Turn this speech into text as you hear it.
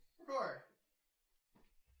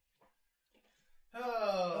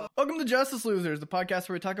Welcome to Justice Losers, the podcast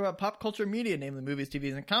where we talk about pop culture media, namely movies,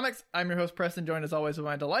 TVs, and comics. I'm your host, Preston, joined as always with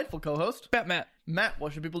my delightful co-host, Matt. Matt,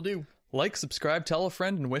 what should people do? Like, subscribe, tell a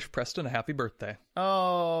friend, and wish Preston a happy birthday.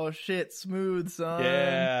 Oh, shit, smooth, son.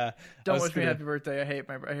 Yeah. Don't wish me a happy birthday. I hate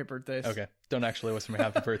birthdays. Okay, don't actually wish him a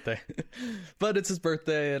happy birthday. But it's his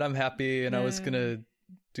birthday, and I'm happy, and I was going to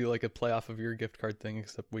do like a playoff of your gift card thing,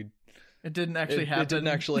 except it didn't actually happen. It didn't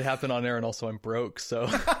actually happen on air, and also I'm broke, so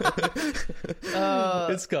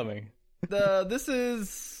it's coming. This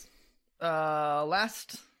is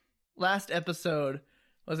last episode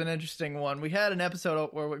was an interesting one. We had an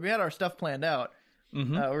episode where we had our stuff planned out.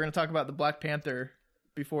 Mm-hmm. We're going to talk about the Black Panther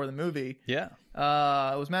before the movie. Yeah.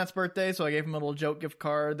 It was Matt's birthday, so I gave him a little joke gift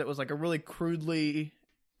card that was like a really crudely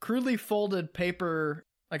folded paper,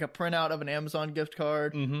 like a printout of an Amazon gift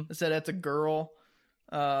card. Mm-hmm. It said it's a girl.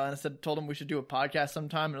 And I told him we should do a podcast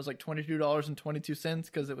sometime. And it was like $22.22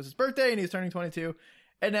 because it was his birthday and he's turning 22.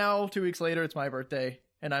 And now 2 weeks later, it's my birthday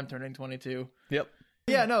and I'm turning 22. Yep.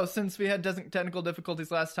 Yeah, no, since we had technical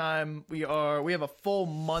difficulties last time, we have a full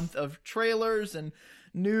month of trailers and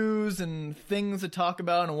news and things to talk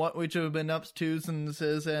about and what we should have been up to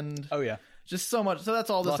and oh yeah, just so much. So that's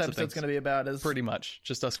all this Lots episode's going to be about. Is pretty much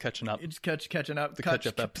just us catching up. It's catching up. The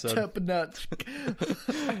catch-up episode.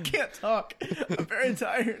 I can't talk. I'm very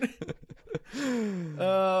tired.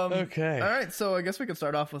 Okay. All right, so I guess we could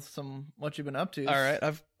start off with some what you've been up to. All right,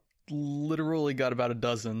 I've literally got about a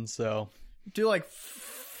dozen, so do like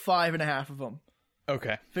 5.5 of them.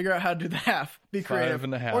 okay. Figure out how to do the half. Be creative.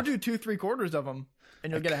 5.5. Or do 2 3/4 of them,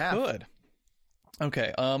 and you'll get a half. Good.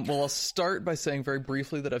 Okay. Well, I'll start by saying very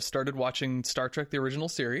briefly that I've started watching Star Trek: The Original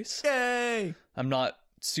Series. Yay! I'm not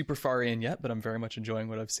super far in yet, but I'm very much enjoying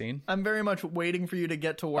what I've seen. I'm very much waiting for you to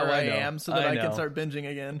get to where Oh, I I know. am so that I I can know. start binging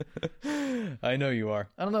again. I know you are.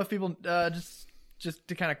 I don't know if people just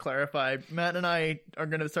to kind of clarify, Matt and I are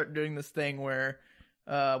going to start doing this thing where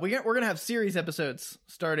we're going to have series episodes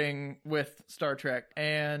starting with Star Trek,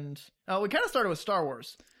 and we kind of started with Star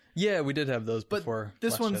Wars. Yeah, we did have those But before.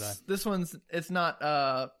 this Last Jedi. one's it's not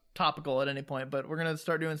topical at any point, but we're gonna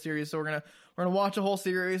start doing series. So we're gonna watch a whole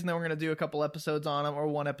series, and then we're gonna do a couple episodes on them, or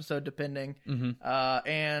one episode depending. Mm-hmm.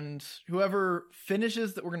 And whoever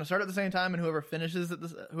finishes that, we're gonna start at the same time, and whoever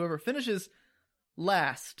finishes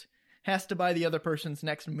last has to buy the other person's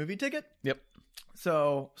next movie ticket. Yep.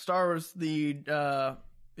 So Star Wars, the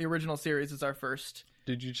original series is our first.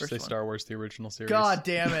 Did you just First say one. Star Wars: The Original Series? God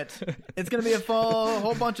damn it. It's going to be a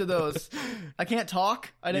whole bunch of those. I can't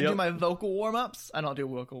talk. I didn't do Yep. my vocal warm-ups. I don't do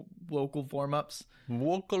vocal warm-ups.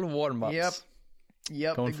 Vocal warm-ups.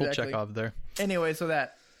 Yep. Going exactly. full Chekhov there. Anyway, so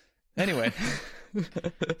that. Anyway.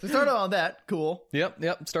 So start on that. Cool.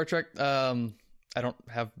 Yep. Star Trek. I don't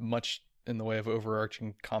have much in the way of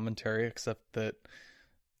overarching commentary except that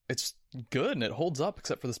it's good and it holds up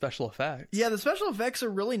except for the special effects. Yeah, the special effects are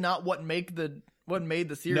really not what made the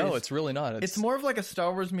series. No, it's really not. It's more of like a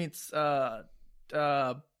Star Wars meets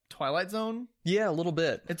Twilight Zone. Yeah, a little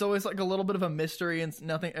bit. It's always like a little bit of a mystery and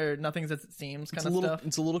nothing's as it seems kind of stuff.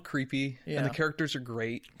 It's a little creepy, Yeah. and the characters are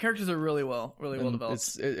great. Characters are really well And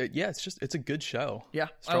developed. It's a good show. Yeah,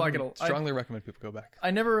 I like it. Strongly recommend people go back.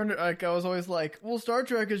 I was always like, well, Star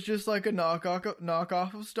Trek is just like a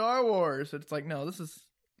knockoff of Star Wars. It's like, no,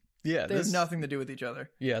 they have nothing to do with each other.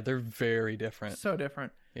 Yeah, they're very different. So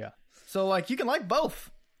different. Yeah. So like, you can like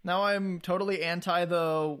both. Now I'm totally anti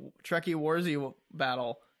the Trekkie Warzy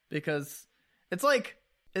battle because it's like,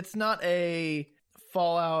 it's not a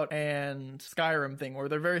Fallout and Skyrim thing where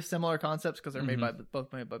they're very similar concepts because they're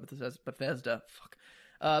both made by Bethesda.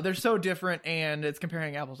 Fuck. They're so different, and it's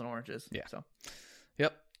comparing apples and oranges. Yeah. So.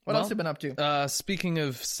 Yep. What else have you been up to? Speaking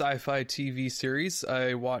of sci-fi TV series,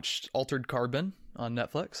 I watched Altered Carbon on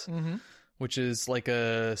Netflix, which is like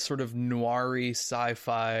a sort of noir-y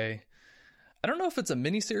sci-fi. I don't know if it's a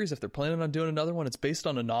miniseries, if they're planning on doing another one. It's based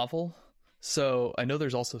on a novel. So I know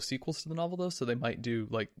there's also sequels to the novel, though, so they might do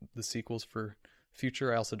like the sequels for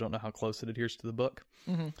future. I also don't know how close it adheres to the book.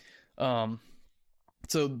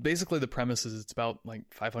 So basically the premise is it's about like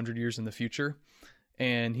 500 years in the future,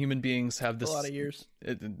 and human beings have this... A lot of years.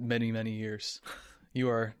 Many, many years. You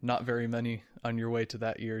are not very many on your way to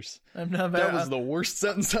that years. I'm not very, That was the worst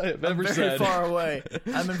sentence I have ever very said. far away. I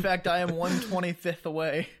am 1/25th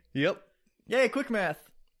away. Yep. Yay, quick math.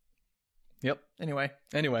 Yep. Anyway,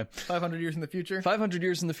 Anyway, 500 years in the future. 500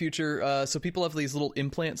 years in the future. So people have these little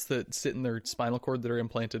implants that sit in their spinal cord that are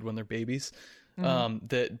implanted when they're babies,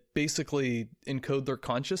 that basically encode their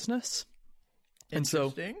consciousness. And so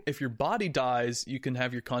Interesting. if your body dies, you can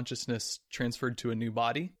have your consciousness transferred to a new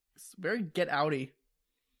body. It's very Get Outy.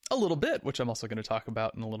 A little bit, which I'm also going to talk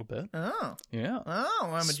about in a little bit. Oh. Yeah. Oh,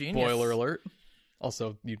 I'm a genius. Spoiler alert.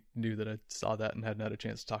 Also, you knew that I saw that and hadn't had a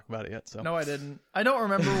chance to talk about it yet. So No, I didn't. I don't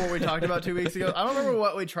remember what we talked about 2 weeks ago. I don't remember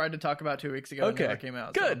what we tried to talk about 2 weeks ago. Okay, When it came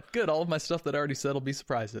out. good, So. good. All of my stuff that I already said will be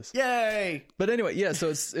surprises. Yay! But anyway, yeah. So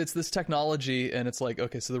it's this technology, and it's like,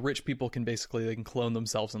 okay, so the rich people can clone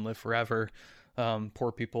themselves and live forever.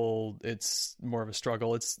 Poor people, it's more of a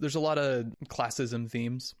struggle. There's a lot of classism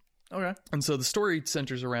themes. Okay. And so the story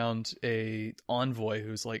centers around a envoy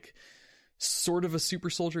who's like sort of a super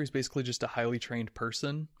soldier. He's basically just a highly trained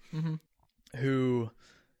person who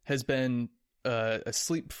has been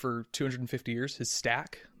asleep for 250 years. His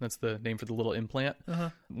stack, that's the name for the little implant,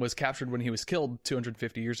 was captured when he was killed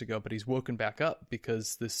 250 years ago, but he's woken back up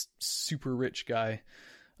because this super rich guy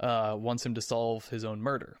wants him to solve his own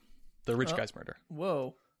murder. The rich guy's murder.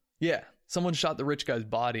 Whoa. Yeah. Someone shot the rich guy's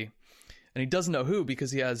body, and he doesn't know who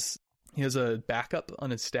because he has a backup on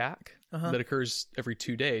his stack that occurs every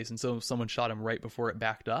 2 days. And so someone shot him right before it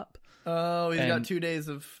backed up. Oh, he's got 2 days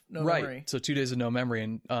of no memory. Right. So 2 days of no memory.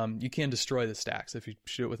 And you can destroy the stacks if you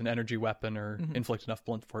shoot it with an energy weapon or inflict enough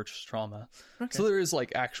blunt force trauma. Okay. So there is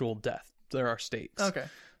like actual death. There are stakes. Okay.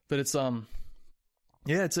 But it's, it was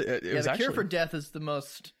the actually... cure for death is the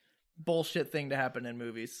most bullshit thing to happen in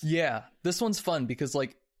movies. Yeah. This one's fun because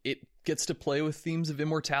like it gets to play with themes of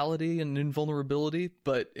immortality and invulnerability,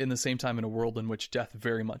 but in the same time in a world in which death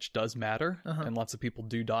very much does matter and lots of people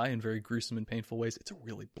do die in very gruesome and painful ways. It's a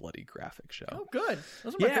really bloody graphic show. Oh, good.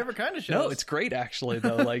 Those are my favorite kind of shows. No, it's great actually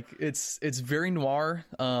though. Like it's very noir.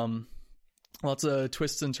 Lots of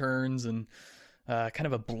twists and turns and kind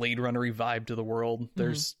of a Blade Runner-y vibe to the world.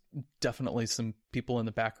 There's definitely some people in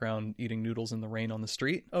the background eating noodles in the rain on the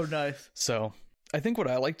street. Oh, nice. So I think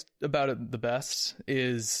what I liked about it the best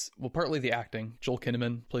is, well, partly the acting. Joel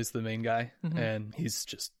Kinnaman plays the main guy, and he's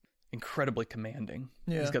just incredibly commanding.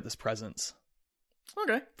 Yeah. He's got this presence.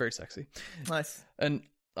 Okay. Very sexy. Nice. And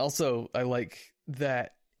also, I like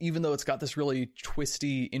that even though it's got this really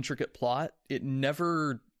twisty, intricate plot, it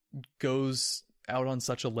never goes out on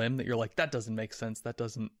such a limb that you're like, that doesn't make sense, that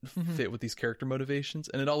doesn't fit with these character motivations,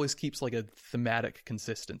 and it always keeps like a thematic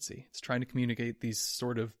consistency. It's trying to communicate these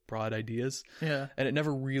sort of broad ideas, and it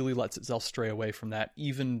never really lets itself stray away from that,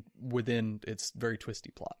 even within its very twisty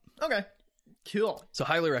plot. Okay, cool. So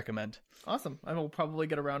highly recommend. Awesome. I will probably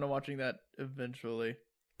get around to watching that eventually.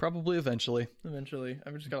 Probably eventually.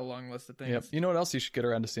 I've just got a long list of things. Yep. You know what else you should get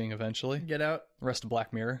around to seeing eventually? Get Out. The rest of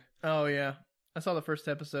Black Mirror. Oh yeah, I saw the first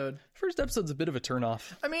episode. First episode's a bit of a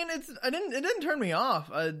turnoff. I mean, it didn't turn me off.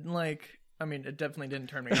 It definitely didn't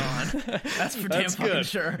turn me on. That's for damn fucking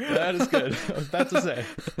sure. That is good. I was about to say.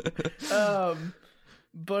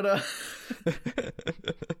 But that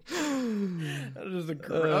was just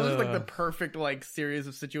like the perfect like series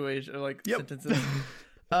of situations, like sentences.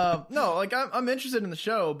 No, like I'm interested in the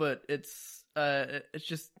show, but it's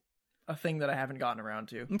just a thing that I haven't gotten around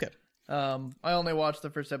to. Okay. I only watched the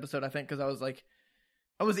first episode, I think, because I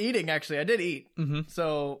was eating. Actually, I did eat,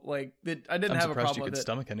 so like I didn't have a problem with it. I'm surprised you could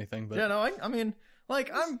stomach anything, but yeah, no, I mean,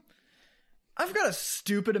 like I've got a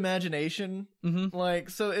stupid imagination, like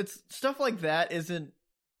so it's stuff like that isn't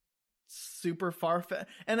super far-fetched,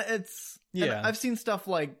 and it's and I've seen stuff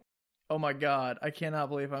like, oh my god, I cannot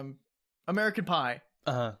believe I'm American Pie,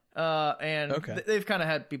 and they've kind of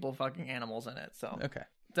had people fucking animals in it, so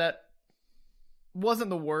that wasn't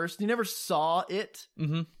the worst. You never saw it.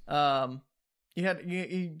 You kind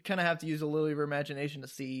of have to use a little of your imagination to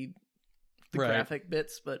see the graphic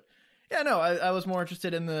bits, but yeah, no, I was more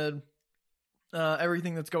interested in the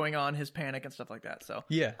everything that's going on, his panic and stuff like that. So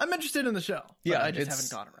yeah, I'm interested in the show. But I just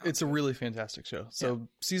haven't gotten around. It's a really fantastic show. So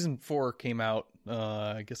season 4 came out,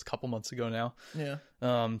 I guess a couple months ago now. Yeah.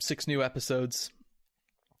 6 new episodes.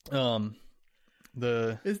 Isn't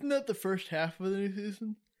that the first half of the new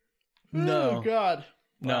season? No. Oh God.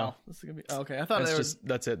 No. Wow. This is gonna be okay. I thought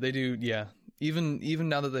that's it. They do, yeah. Even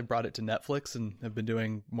now that they brought it to Netflix and have been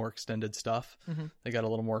doing more extended stuff, they got a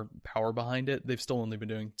little more power behind it. They've still only been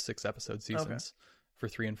doing 6 episode seasons for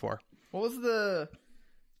 3 and 4. What was the?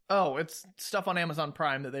 Oh, it's stuff on Amazon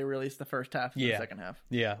Prime that they released the first half and the second half.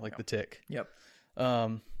 Yeah, like The Tick. Yep.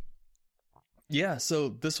 Yeah. So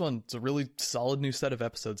this one's a really solid new set of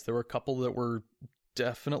episodes. There were a couple that were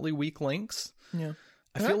definitely weak links. Yeah.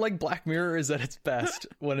 I feel like Black Mirror is at its best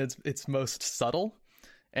when it's most subtle.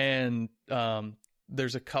 And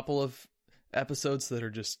there's a couple of episodes that are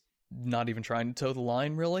just not even trying to toe the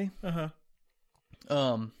line, really.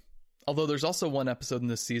 Although there's also one episode in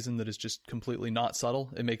this season that is just completely not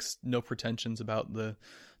subtle. It makes no pretensions about the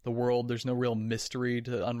world. There's no real mystery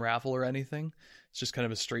to unravel or anything. It's just kind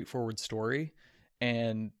of a straightforward story.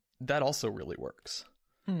 And that also really works.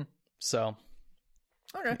 So,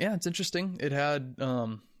 yeah, it's interesting. It had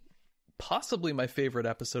possibly my favorite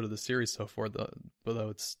episode of the series so far, although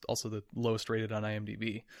it's also the lowest rated on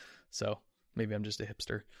IMDb. So maybe I'm just a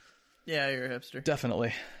hipster. Yeah, you're a hipster.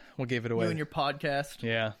 Definitely. What gave it away? You and your podcast.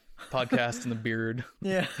 Yeah. Podcast and the beard.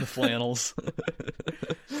 Yeah. The flannels.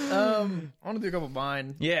 I want to do a couple of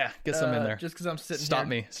mine. Yeah, get some in there. Just because I'm sitting Stop here.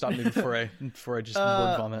 me before I just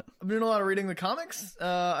word vomit. I'm doing a lot of reading the comics.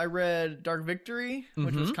 I read Dark Victory,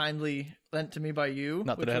 which was kindly lent to me by you.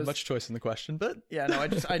 Not that I had much choice in the question, but Yeah, no,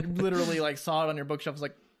 I literally like saw it on your bookshelf. I was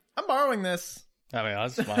like, I'm borrowing this. I mean,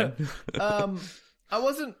 that's fine.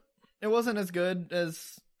 It wasn't as good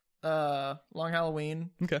as Long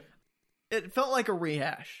Halloween. Okay. It felt like a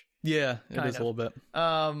rehash. Yeah, it Kind is of. a little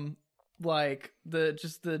bit. Like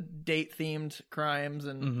the date themed crimes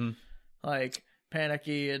and like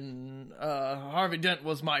Panicky and Harvey Dent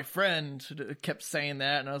was my friend kept saying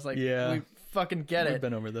that, and I was like, Yeah. we fucking get We've it.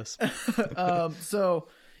 been over this. So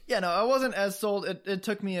yeah, no, I wasn't as sold. It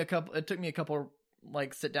took me a couple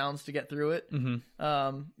like sit downs to get through it.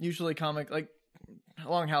 Usually comic like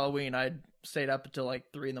Long Halloween, I stayed up until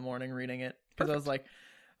like 3 a.m. reading it because I was like,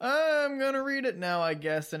 I'm gonna read it now, I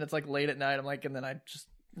guess, and it's like late at night. I'm like, and then I just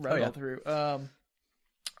read it all through.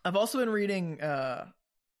 I've also been reading. I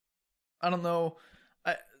don't know,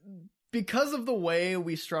 because of the way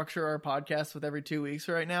we structure our podcast with every 2 weeks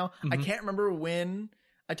right now. I can't remember when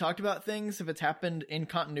I talked about things, if it's happened in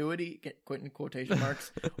continuity, in quotation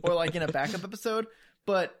marks, or like in a backup episode.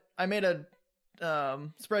 But I made a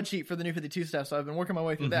spreadsheet for the New 52 stuff, so I've been working my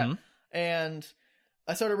way through that, and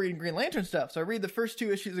I started reading Green Lantern stuff. So I read the first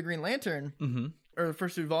 2 issues of Green Lantern, or the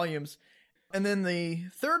first 2 volumes, and then the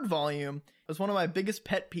 3rd volume was one of my biggest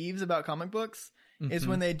pet peeves about comic books, is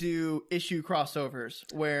when they do issue crossovers,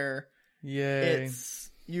 where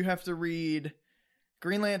you have to read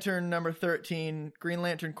Green Lantern number 13, Green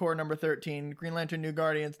Lantern Corps number 13, Green Lantern New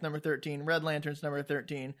Guardians number 13, Red Lanterns number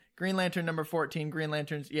 13, Green Lantern number 14, Green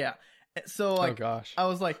Lanterns, So like, oh gosh, I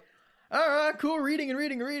was like, all right, cool, reading,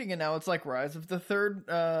 and now it's like Rise of the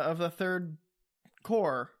Third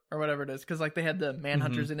Corps or whatever it is, because like they had the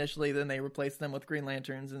Manhunters initially, then they replaced them with Green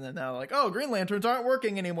Lanterns, and then now like, oh, Green Lanterns aren't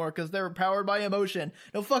working anymore because they're powered by emotion.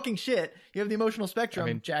 No fucking shit. You have the emotional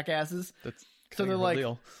spectrum, jackasses. So they're like,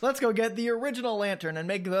 let's go get the original Lantern and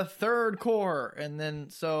make the 3rd Corps, and then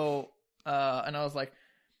and I was like,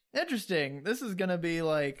 interesting. This is gonna be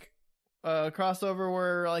like a crossover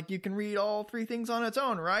where like you can read all 3 things on its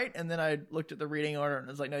own, right? And then I looked at the reading order and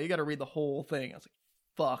it was like, no, you got to read the whole thing. I was like,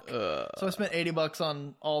 fuck. So I spent $80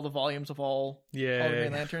 on all the volumes of all the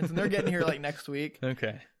Green Lanterns, and they're getting here like next week.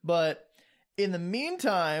 Okay. But in the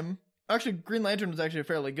meantime, actually, Green Lantern was actually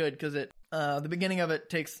fairly good because the beginning of it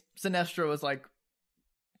takes Sinestro as like,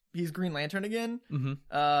 he's Green Lantern again,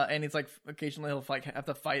 and he's like, occasionally he'll have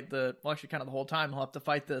to fight actually kind of the whole time he'll have to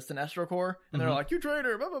fight the Sinestro Corps, and they're like, you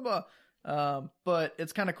traitor, blah blah blah. But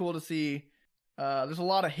it's kind of cool to see. There's a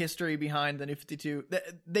lot of history behind the New 52.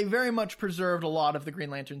 They very much preserved a lot of the Green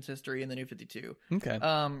Lantern's history in the New 52. Okay.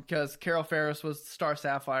 Because Carol Ferris was Star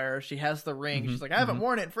Sapphire. She has the ring. She's like, I haven't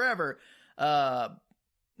worn it in forever. Hal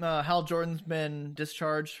Jordan's been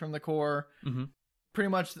discharged from the Corps. Pretty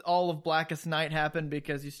much all of Blackest Night happened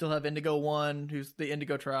because you still have Indigo 1, who's the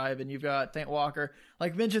Indigo tribe, and you've got St. Walker.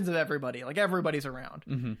 Like, mentions of everybody. Like, everybody's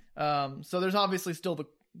around. So there's obviously still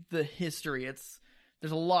the history.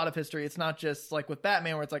 There's a lot of history. It's not just like with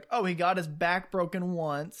Batman where it's like, oh, he got his back broken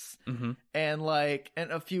once, and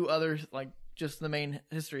a few others, like just the main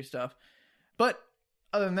history stuff. But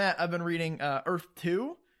other than that, I've been reading Earth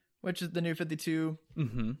 2, which is the New 52.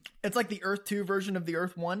 It's like the Earth 2 version of the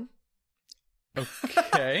Earth 1.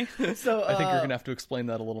 Okay. So I think you're gonna have to explain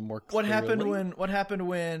that a little more clearly. What happened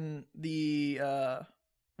when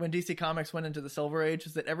DC Comics went into the Silver Age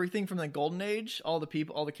is that everything from the Golden Age, all the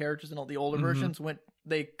people, all the characters, and all the older versions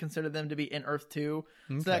they considered them to be in Earth 2.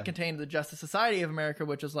 So that contained the Justice Society of America,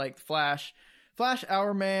 which is like Flash,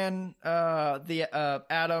 Hourman, the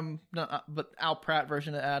Atom, but Al Pratt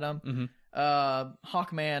version of Atom,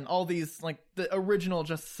 Hawkman, all these like the original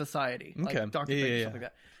Justice Society, like Dr. Fate, stuff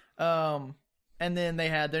like that. And then they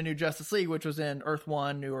had their new Justice League, which was in Earth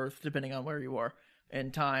 1, New Earth, depending on where you are in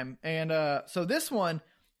time. And so this one,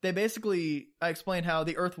 I explained how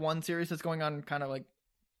the Earth 1 series is going on kind of like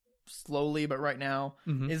slowly, but right now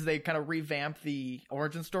is they kind of revamp the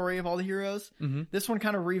origin story of all the heroes. This one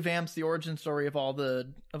kind of revamps the origin story of all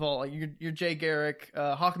like your Jay Garrick,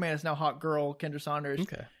 Hawkman is now Hawk Girl, Kendra Saunders.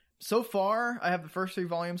 Okay. So far, I have the first 3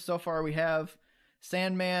 volumes. So far, we have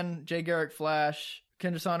Sandman, Jay Garrick, Flash,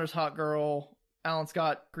 Kendra Saunders, Hawk Girl, Alan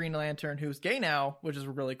Scott, Green Lantern, who's gay now, which is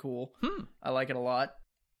really cool. I like it a lot.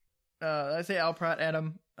 I say Al Pratt,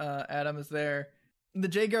 Adam is there. the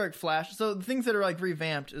Jay Garrick Flash. So the things that are like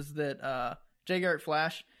revamped is that Jay Garrick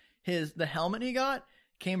Flash, the helmet he got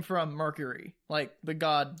came from Mercury, like the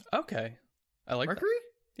god. Okay, I like Mercury.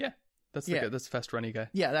 That. Yeah, that's the guy, that's the fast runny guy.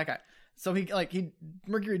 Yeah, that guy. So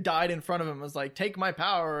Mercury died in front of him, was like, take my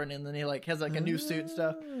power, and then he like has like a new suit and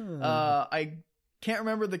stuff. I can't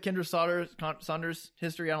remember the Kendra Saunders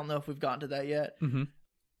history. I don't know if we've gotten to that yet. Mm-hmm.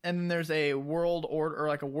 And then there's a world order, or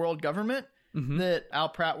like a world government that Al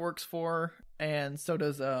Pratt works for, and so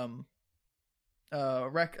does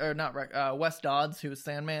Wes Dodds, who is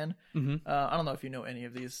Sandman. I don't know if you know any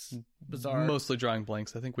of these bizarre. Mostly drawing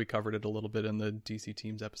blanks. I think we covered it a little bit in the DC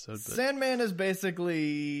Teams episode. But... Sandman is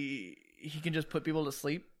basically, he can just put people to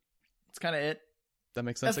sleep. It's kind of it. That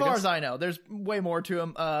makes sense. As far as I know, there's way more to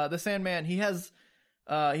him. The Sandman, he's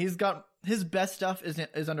got his best stuff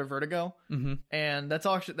is under Vertigo, and that's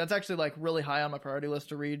actually like really high on my priority list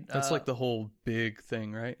to read. That's like the whole big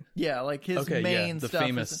thing, right? Yeah, like his main the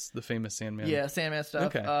stuff. The famous Sandman. Yeah, Sandman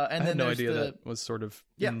stuff. Okay, And I then had no idea that was sort of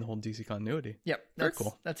Yep. in the whole DC continuity. Yep, very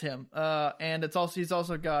cool. That's him. And he's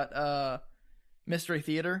also got Mystery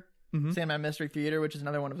Theater, Sandman Mystery Theater, which is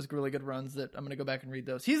another one of his really good runs that I'm gonna go back and read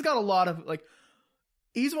those. He's got a lot of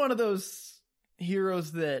he's one of those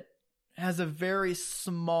heroes that has a very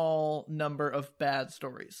small number of bad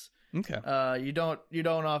stories. Okay.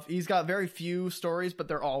 He's got very few stories, but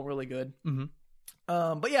they're all really good.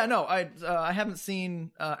 But yeah, no, I haven't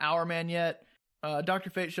seen Our Man yet. Dr.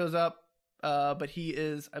 Fate shows up, but he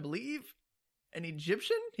is, I believe, an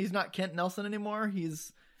Egyptian. He's not Kent Nelson anymore.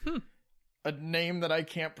 He's a name that I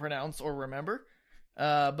can't pronounce or remember.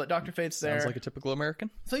 But Dr. Fate's there. Sounds like a typical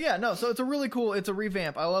American. So yeah, no, so it's a really cool, it's a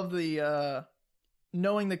revamp. I love the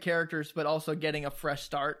knowing the characters, but also getting a fresh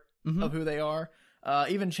start of who they are.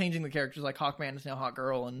 Even changing the characters, like Hawkman is now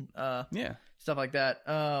Hawkgirl and stuff like that.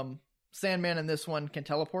 Sandman in this one can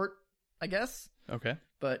teleport, I guess. Okay.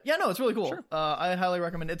 But yeah, no, it's really cool. Sure. I highly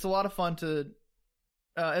recommend it. It's a lot of fun to...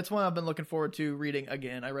 it's one I've been looking forward to reading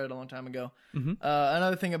again. I read it a long time ago.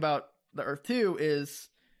 Another thing about the Earth 2 is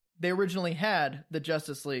they originally had the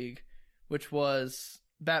Justice League, which was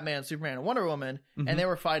Batman, Superman, and Wonder Woman, and they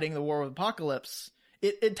were fighting the war with Apocalypse.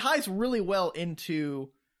 It ties really well into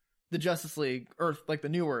the Justice League Earth, like the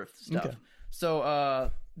New Earth stuff. Okay. So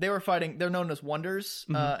they were fighting, they're known as Wonders,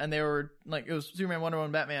 and they were like, it was Superman, Wonder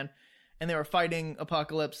Woman, Batman, and they were fighting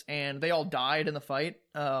Apocalypse, and they all died in the fight.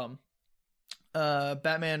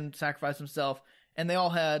 Batman sacrificed himself, and they all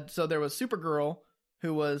had, so there was Supergirl,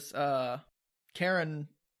 who was Karen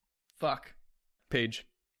Page.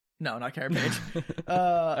 No, not Karen Page.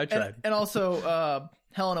 I tried. And also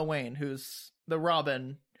Helena Wayne, who's the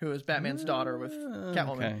Robin, who is Batman's daughter with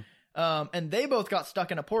Catwoman. Okay. And they both got stuck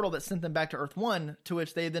in a portal that sent them back to Earth 1, to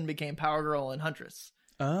which they then became Power Girl and Huntress.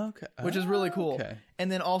 Okay. Which is really cool. Okay. And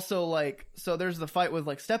then also, so there's the fight with,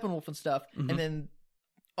 Steppenwolf and stuff, and then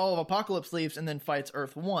all of Apocalypse leaves and then fights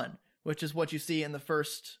Earth 1, which is what you see in the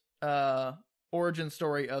first origin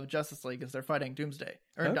story of Justice League, as they're fighting Doomsday.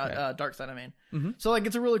 Or Darkseid, I mean. So,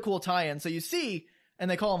 it's a really cool tie-in. So you see... And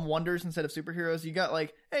they call them Wonders instead of superheroes. You got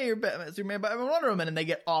hey, you're Batman, Superman, Batman, Wonder Woman, and they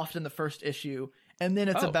get offed in the first issue. And then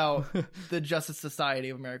it's about the Justice Society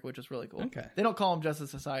of America, which is really cool. Okay. They don't call them Justice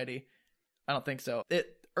Society. I don't think so.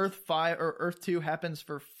 Earth 5 or Earth 2 happens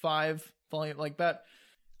for 5 volume, I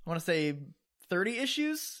want to say 30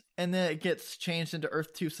 issues, and then it gets changed into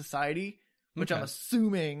Earth 2 Society, which I'm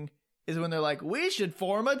assuming is when they're like, we should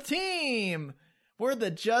form a team. We're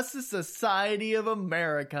the Justice Society of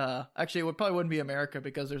America. Actually, it probably wouldn't be America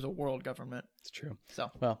because there's a world government. It's true.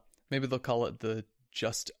 So, well, maybe they'll call it the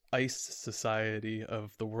Just Ice Society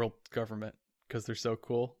of the world government because they're so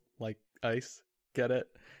cool, like ice. Get it?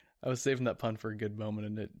 I was saving that pun for a good moment,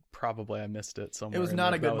 and I missed it somewhere. It was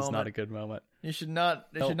not a good moment. That was not a good moment. You should not.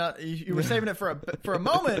 You were saving it for a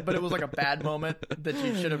moment, but it was like a bad moment that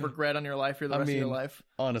you should have regret on your life for the rest of your life.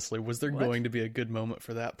 Honestly, was there going to be a good moment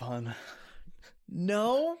for that pun?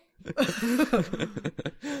 No.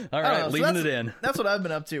 All right, leaving it in. That's what I've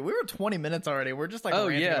been up to. We were 20 minutes already. We're just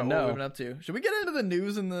ranting about what we've been up to. Should we get into the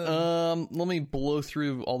news and the... Let me blow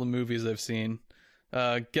through all the movies I've seen.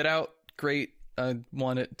 Get Out, great. I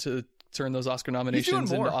want it to turn those Oscar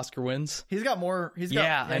nominations into Oscar wins. He's got more.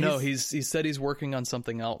 I know. He said he's working on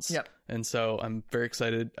something else. Yep. And so I'm very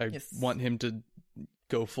excited. I want him to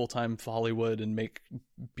go full-time for Hollywood and make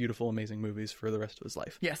beautiful, amazing movies for the rest of his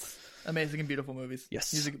life. Yes. Amazing and beautiful movies.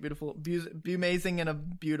 Yes. Music, beautiful, amazing and a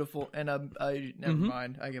beautiful, and never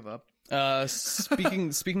mind. I give up.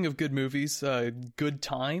 Speaking of good movies, Good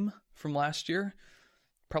Time from last year.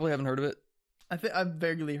 Probably haven't heard of it. I've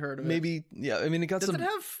vaguely heard of it. Maybe, yeah. I mean, it got Does it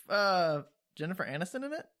have Jennifer Aniston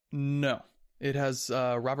in it? No. It has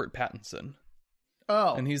Robert Pattinson.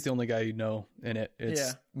 Oh. And he's the only guy you know in it.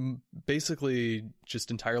 It's basically just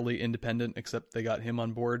entirely independent, except they got him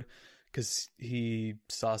on board because he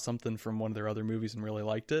saw something from one of their other movies and really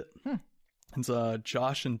liked it. It's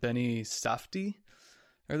Josh and Benny Safdie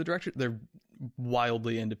are the director. They're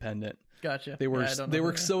wildly independent. Gotcha. They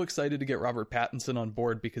were so excited to get Robert Pattinson on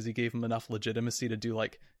board because he gave him enough legitimacy to do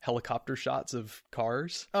like helicopter shots of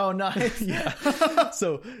cars. Oh, nice. Yeah.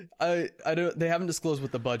 So I don't. They haven't disclosed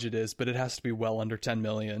what the budget is, but it has to be well under 10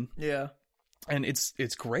 million. Yeah. And it's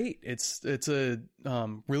great. It's a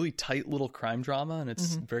really tight little crime drama, and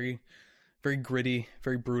it's very, very gritty,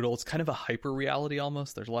 very brutal. It's kind of a hyper reality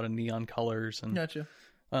almost. There's a lot of neon colors and Gotcha.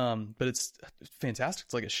 But it's fantastic.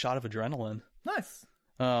 It's like a shot of adrenaline. Nice.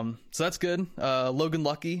 So that's good. Logan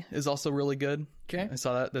Lucky is also really good. Okay. I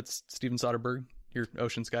saw that. That's Steven Soderbergh, your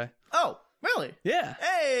Oceans guy. Oh, really? Yeah.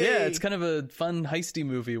 Hey! Yeah, it's kind of a fun heisty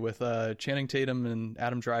movie with Channing Tatum and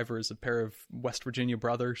Adam Driver as a pair of West Virginia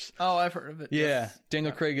brothers. Oh, I've heard of it. Yeah. Yes.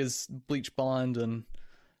 Daniel Craig is bleach blonde and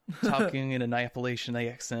talking in an Appalachian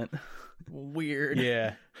accent. Weird.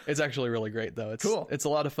 Yeah. It's actually really great though. It's cool. It's a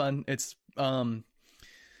lot of fun.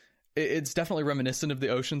 It's definitely reminiscent of the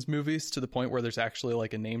Oceans movies to the point where there's actually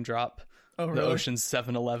like a name drop. Oh, really? The Oceans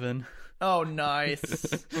 7-Eleven. Oh, nice.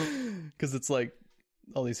 Because it's like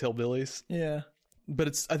all these hillbillies. Yeah.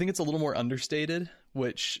 But I think it's a little more understated,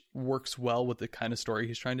 which works well with the kind of story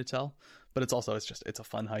he's trying to tell. But it's a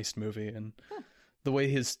fun heist movie, and the way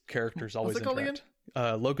his characters always What's it called interact.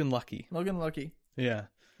 Logan Lucky. Logan Lucky. Yeah.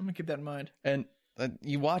 I'm gonna keep that in mind. And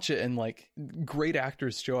you watch it, and like great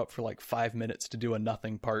actors show up for like 5 minutes to do a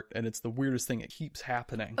nothing part, and it's the weirdest thing. It keeps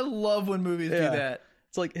happening. I love when movies do that.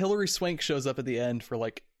 It's like Hilary Swank shows up at the end for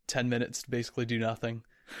like 10 minutes to basically do nothing.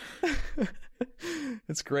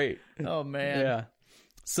 It's great. Oh, man. Yeah.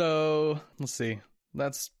 So let's see.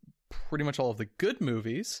 That's pretty much all of the good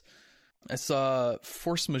movies. I saw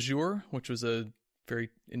Force Majeure, which was a very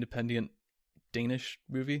independent Danish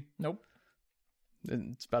movie. Nope.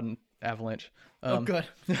 It's about an avalanche. Oh, good.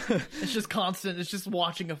 It's just constant. It's just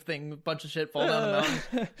watching a bunch of shit fall down a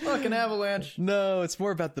mountain. Look, an avalanche. No, it's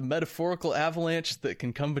more about the metaphorical avalanche that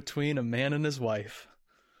can come between a man and his wife.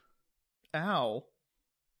 Ow.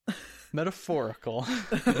 Metaphorical.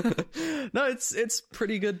 No, it's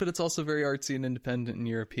pretty good, but it's also very artsy and independent and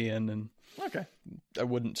European, and Okay. I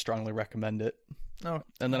wouldn't strongly recommend it. Oh.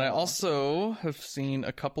 And then I also have seen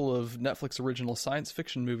a couple of Netflix original science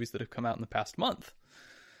fiction movies that have come out in the past month.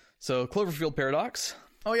 So Cloverfield Paradox.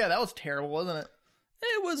 Oh, yeah, that was terrible, wasn't it?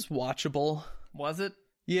 It was watchable. Was it?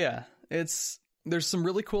 Yeah, there's some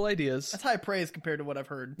really cool ideas. That's high praise compared to what I've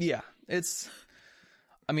heard. Yeah,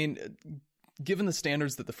 I mean, given the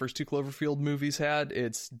standards that the first two Cloverfield movies had,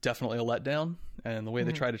 it's definitely a letdown. And the way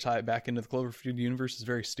they try to tie it back into the Cloverfield universe is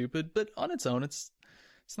very stupid. But on its own, it's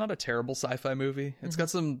not a terrible sci-fi movie. It's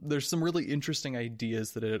got there's some really interesting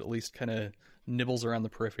ideas that it at least kind of nibbles around the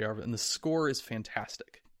periphery of it. And the score is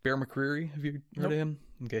fantastic. Bear McCreary, have you heard of him?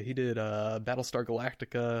 Okay, he did Battlestar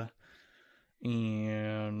Galactica,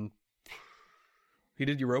 and he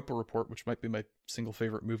did Europa Report, which might be my single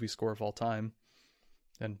favorite movie score of all time,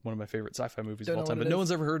 and one of my favorite sci-fi movies of all time. But no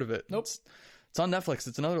one's ever heard of it. Nope. It's on Netflix.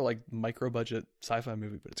 It's another like micro-budget sci-fi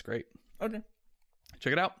movie, but it's great. Okay.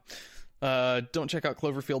 Check it out. Don't check out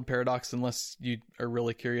Cloverfield Paradox unless you are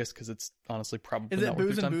really curious, because it's honestly probably Is it not worth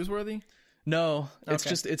booze your and time. boozeworthy? No, it's Okay.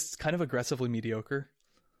 just it's kind of aggressively mediocre.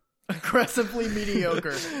 Aggressively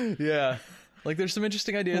mediocre. Yeah. Like there's some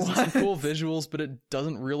interesting ideas and some cool visuals, but it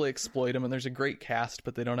doesn't really exploit them. And there's a great cast,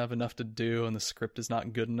 but they don't have enough to do, and the script is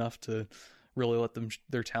not good enough to really let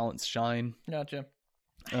their talents shine. Gotcha.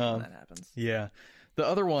 Um, That happens. Yeah. The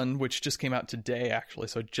other one, which just came out today, actually,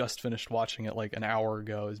 so I just finished watching it like an hour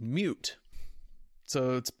ago, is Mute.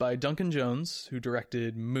 So it's by Duncan Jones, who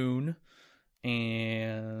directed Moon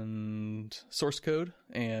and Source Code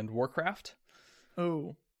and Warcraft.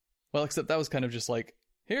 Oh. Well, except that was kind of just like,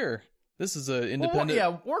 here, this is a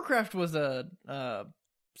independent... Warcraft was a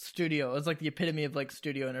studio. It was like the epitome of like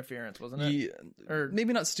studio interference, wasn't it? Yeah, Or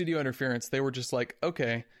maybe not studio interference. They were just like,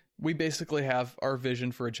 okay, we basically have our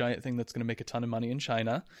vision for a giant thing that's going to make a ton of money in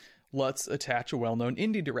China. Let's attach a well-known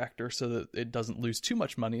indie director so that it doesn't lose too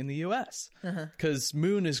much money in the US. Because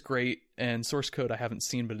Moon is great, and Source Code I haven't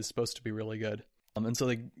seen, but is supposed to be really good. And so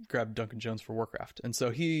they grabbed Duncan Jones for Warcraft. And so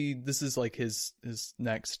this is like his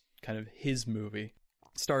next kind of his movie.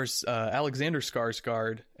 Stars Alexander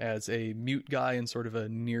Skarsgård as a mute guy in sort of a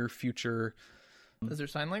near future. Is there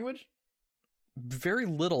sign language? Very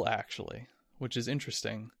little, actually, which is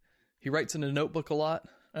interesting. He writes in a notebook a lot.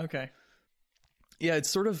 Okay. Yeah, it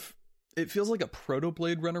feels like a proto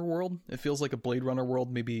Blade Runner world. It feels like a Blade Runner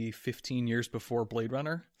world maybe 15 years before Blade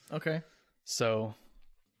Runner. Okay. So,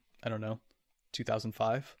 I don't know,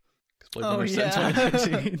 2005? Because Blade Oh, Runner set in yeah.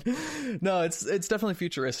 2019. No, it's definitely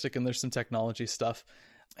futuristic, and there's some technology stuff.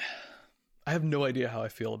 I have no idea how I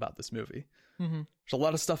feel about this movie. Mm-hmm. There's a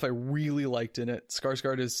lot of stuff I really liked in it.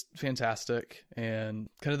 Skarsgård is fantastic, and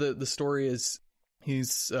kind of the story is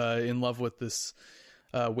he's in love with this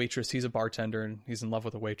waitress. He's a bartender, and he's in love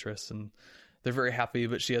with a waitress, and they're very happy,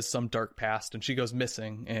 but she has some dark past, and she goes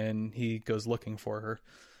missing, and he goes looking for her.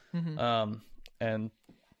 Mm-hmm. And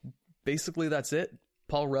basically that's it.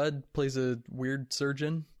 Paul Rudd plays a weird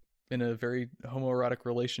surgeon in a very homoerotic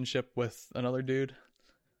relationship with another dude.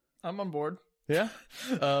 I'm on board. Yeah.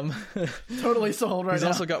 Totally sold right He's now.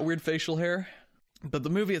 also got weird facial hair. But the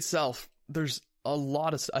movie itself, there's a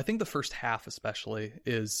lot of... I think the first half especially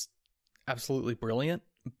is absolutely brilliant,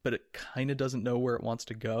 but it kind of doesn't know where it wants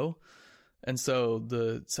to go. And so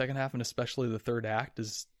the second half, and especially the third act,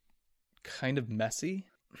 is kind of messy.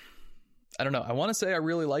 I don't know. I want to say I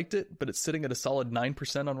really liked it, but it's sitting at a solid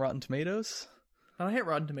 9% on Rotten Tomatoes. I don't hate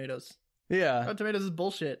Rotten Tomatoes. Yeah. Rotten Tomatoes is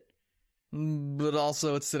bullshit. But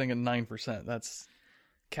also it's sitting at 9%. That's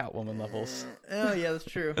Catwoman levels. Oh, yeah, that's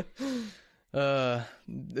true.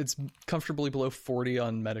 It's comfortably below 40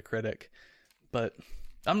 on Metacritic, but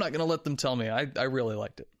I'm not going to let them tell me. I really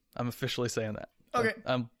liked it. I'm officially saying that. Okay.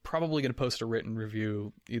 I'm probably going to post a written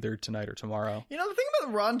review either tonight or tomorrow. You know, the thing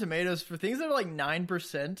about Rotten Tomatoes, for things that are like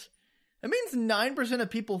 9%, it means 9% of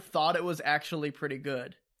people thought it was actually pretty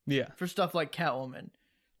good Yeah. for stuff like Catwoman.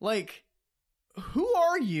 Like, who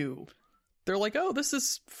are you? They're like, oh, this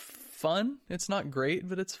is fun. It's not great,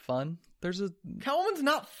 but it's fun. Catwoman's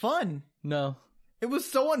not fun. No. It was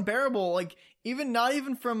so unbearable. Like, not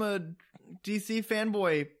even from a DC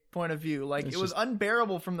fanboy point of view. Like, It's it was just-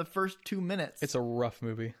 unbearable from the first 2 minutes. It's a rough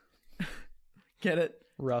movie. Get it?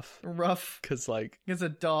 Rough. Rough. Because, like, It's a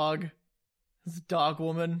dog. It's a dog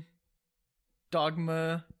woman.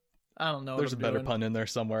 Dogma. I don't know. there's a what I'm better doing. pun in there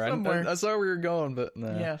somewhere. Somewhere. I saw where you were going, but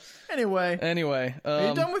nah. Yeah. Anyway. Anyway. Are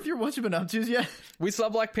you done with your what you been up to yet? We saw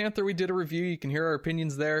Black Panther. We did a review. You can hear our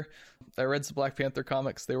opinions there. I read some Black Panther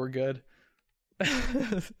comics. They were good.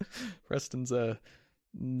 Preston's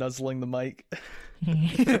nuzzling the mic.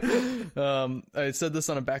 I said this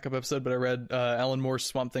on a backup episode, but I read Alan Moore's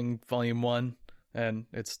Swamp Thing Volume 1, and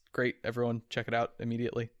it's great. Everyone check it out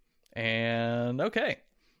immediately. And okay.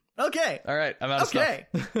 Okay. All right. I'm out of Okay.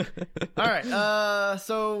 stuff. All right.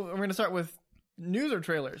 So we're going to start with news or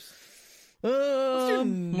trailers? Let's do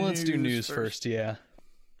news news first. first. Yeah.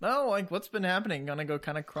 Oh, like what's been happening? Gonna go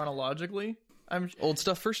kind of chronologically. I'm Old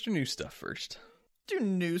stuff first or new stuff first? do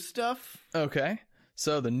new stuff. Okay.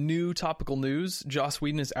 So the new topical news, Joss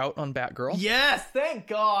Whedon is out on Batgirl. Yes, thank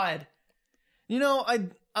God. You know,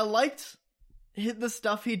 I liked the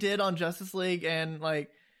stuff he did on Justice League and like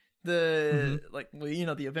the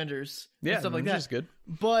the Avengers and Yeah, stuff like which that. is good.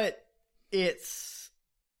 But it's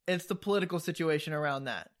the political situation around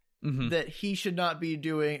that that he should not be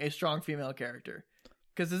doing a strong female character.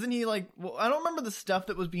 Because isn't he like? Well, I don't remember the stuff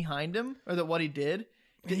that was behind him or what he did.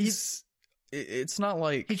 It's not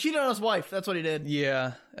like He cheated on his wife. That's what he did.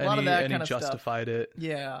 yeah, and lot of he, that and kind he of stuff. justified it.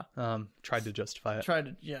 Yeah. Tried to justify it.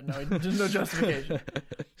 No, there's no justification.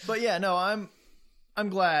 But yeah, no, I'm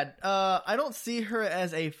glad. I don't see her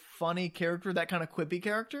as a funny character, that kind of quippy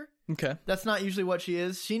character. Okay. That's not usually what she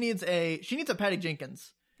is. She needs a Patty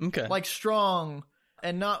Jenkins, Okay. like strong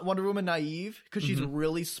and not Wonder Woman naive, because she's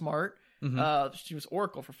really smart. She was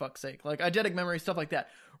Oracle, for fuck's sake. Like eidetic memory, stuff like that.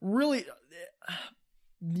 Really,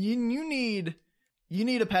 you need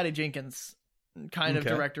a Patty Jenkins kind of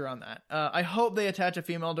Okay. director on that. I hope they attach a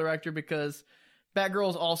female director, because Batgirl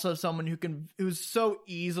is also someone who's so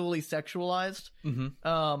easily sexualized.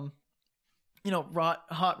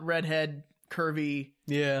 Hot redhead, curvy,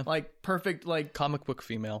 Yeah. like perfect, like Comic book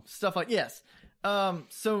female. stuff like yes.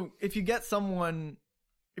 So if you get someone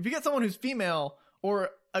who's female, or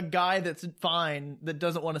a guy that's fine that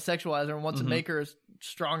doesn't want to sexualize her and wants to make her as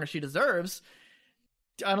strong as she deserves,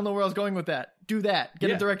 I don't know where I was going with that. Do that.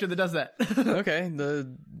 Get a Yeah. director that does that. Okay.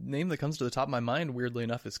 The name that comes to the top of my mind, weirdly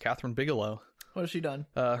enough, is Catherine Bigelow. What has she done?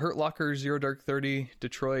 Hurt Locker, Zero Dark 30,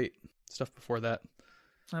 Detroit, stuff before that.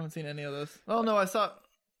 I haven't seen any of those. Oh no, I saw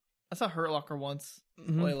Hurt Locker once,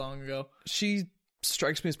 way long ago. She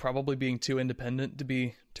strikes me as probably being too independent to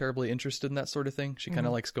be terribly interested in that sort of thing. She kind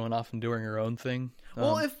of likes going off and doing her own thing.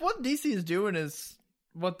 Well, if what DC is doing is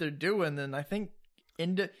what they're doing, then I think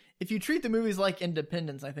if you treat the movies like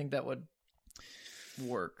independence, I think that would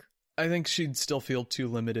work. I think she'd still feel too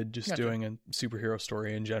limited just Gotcha. doing a superhero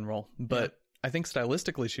story in general. But I think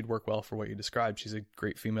stylistically she'd work well for what you described. She's a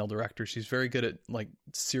great female director. She's very good at like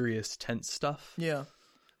serious, tense stuff. Yeah.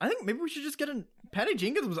 I think maybe we should just get Patty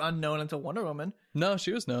Jenkins was unknown until Wonder Woman. No,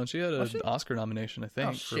 she was known. She had an Oscar nomination, I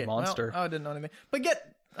think, for Monster. Well, I didn't know anything. But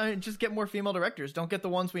just get more female directors. Don't get the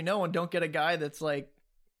ones we know, and don't get a guy that's like,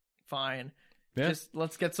 fine. Yeah. Just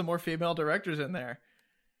let's get some more female directors in there.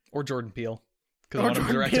 Or Jordan Peele. Because I want him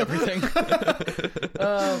to direct everything.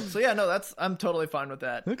 So yeah, no, I'm totally fine with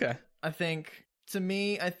that. Okay. I think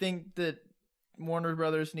that Warner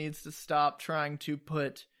Brothers needs to stop trying to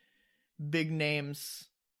put big names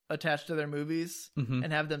attached to their movies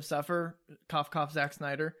and have them suffer. Cough, cough, Zack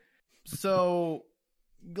Snyder. So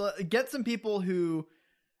get some people who,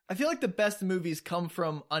 I feel like the best movies come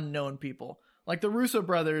from unknown people. Like the Russo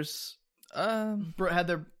brothers had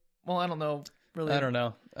their, well, I don't know. Really, I don't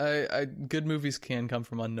know. Good movies can come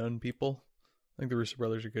from unknown people. I think the Russo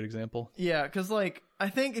brothers are a good example. Yeah, because like I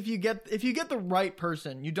think if you get the right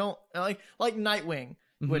person, you don't like Nightwing,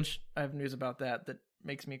 which I have news about that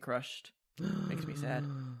makes me crushed, makes me sad.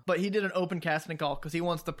 But he did an open casting call because he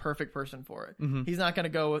wants the perfect person for it. He's not gonna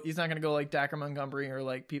go like Dacker Montgomery or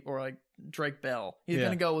like people or like Drake Bell. He's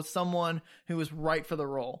gonna go with someone who is right for the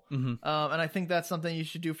role. And I think that's something you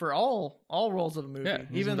should do for all roles of a movie,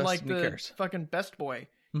 even like the fucking best boy.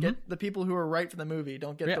 Get the people who are right for the movie.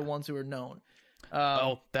 Don't get the ones who are known.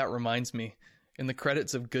 That reminds me. In the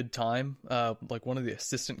credits of Good Time, like one of the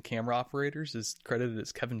assistant camera operators is credited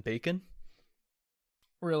as Kevin Bacon.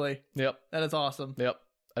 Really? Yep. That is awesome. Yep.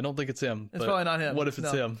 I don't think it's him. It's probably not him. What if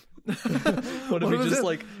it's him? What if he just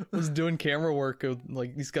like was doing camera work?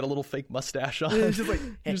 Like he's got a little fake mustache on. It's just like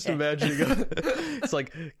just imagining. It's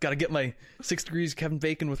like gotta get my 6 Degrees Kevin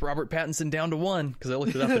Bacon with Robert Pattinson down to 1 because I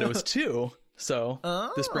looked it up and it was 2.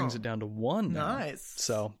 So this brings it down to 1 now. Nice.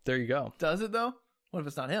 So there you go. Does it though? What if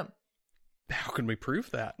it's not him? How can we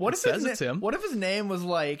prove that? What it says it's him. What if his name was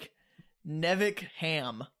like Nevik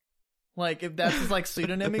Ham? Like if that's his like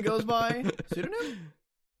pseudonym he goes by? Pseudonym?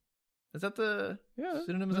 Is that the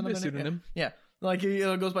pseudonym? Is a pseudonym? Yeah. Like he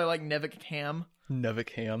goes by like Nevik Ham. Nevik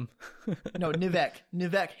Ham. No,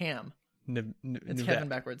 Nivek Ham. It's Kevin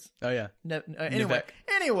backwards. Oh yeah. Anyway.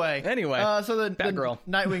 So the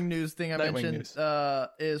Nightwing news thing I mentioned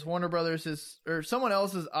is Warner Brothers or someone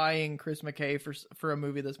else is eyeing Chris McKay for a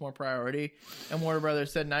movie that's more priority, and Warner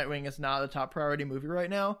Brothers said Nightwing is not a top priority movie right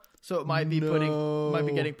now, so it might be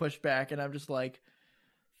getting pushed back, and I'm just like,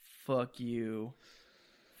 fuck you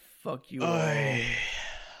all.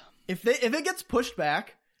 If it gets pushed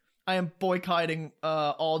back, I am boycotting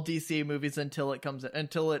all DC movies until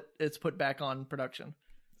it's put back on production.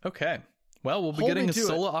 Okay. Well, we'll be getting a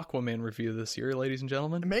solo Aquaman review this year, ladies and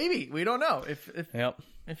gentlemen. Maybe. We don't know.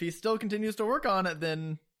 If he still continues to work on it,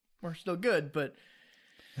 then we're still good, but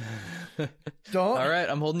don't. All right,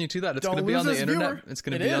 I'm holding you to that. It's going to be on the internet. Viewer. It's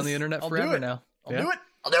going to be on the internet forever now. I'll do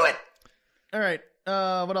it. All right.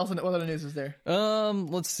 What else? What other news is there?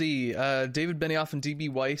 Let's see. David Benioff and D.B.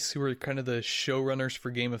 Weiss, who are kind of the showrunners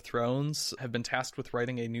for Game of Thrones, have been tasked with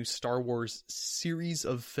writing a new Star Wars series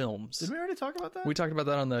of films. Did we already talk about that? We talked about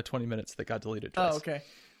that on the 20 minutes that got deleted twice. Oh, okay.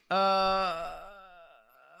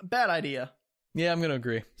 Bad idea. Yeah, I'm gonna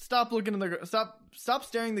agree. Stop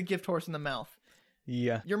staring the gift horse in the mouth.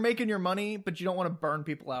 Yeah. You're making your money, but you don't want to burn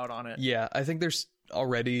people out on it. Yeah, I think there's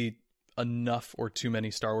already enough or too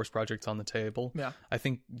many Star Wars projects on the table. Yeah. I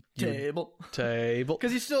think table.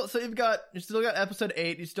 Because you've still got episode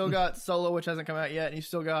 8, you still got Solo, which hasn't come out yet, and you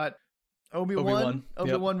still got Obi-Wan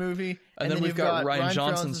movie. And then we've got Rian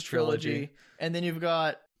Johnson's trilogy. And then you've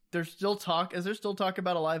got is there still talk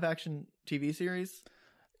about a live action TV series?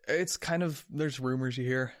 It's kind of, there's rumors you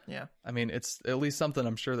hear. Yeah. I mean, it's at least something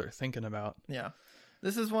I'm sure they're thinking about. Yeah.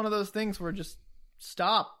 This is one of those things where just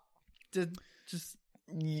stop.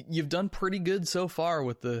 You've done pretty good so far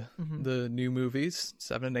with the new movies.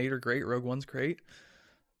 7 and 8 are great. Rogue One's great.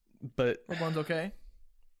 But Rogue One's okay.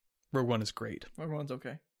 Rogue One is great. Rogue One's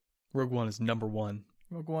okay. Rogue One is number 1.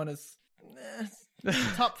 Rogue One is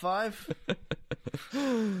top 5.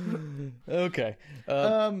 Okay.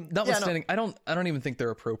 Notwithstanding, I don't even think they're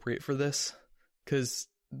appropriate for this, because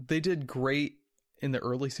they did great in the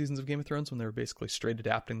early seasons of Game of Thrones when they were basically straight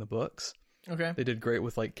adapting the books. Okay. They did great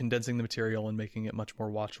with like condensing the material and making it much more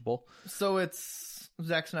watchable. So it's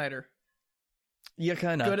Zack Snyder. Yeah,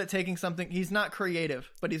 kind of. Good at taking something. He's not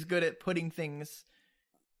creative, but he's good at putting things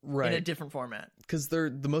in a different format. Because they're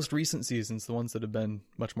the most recent seasons, the ones that have been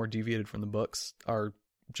much more deviated from the books, are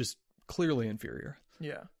just clearly inferior.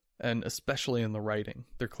 Yeah. And especially in the writing,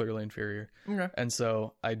 they're clearly inferior. Okay. And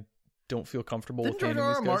so I don't feel comfortable with handing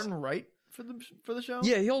these guys. Martin write for the show?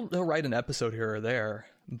 Yeah, he'll write an episode here or there,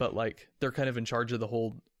 but like they're kind of in charge of the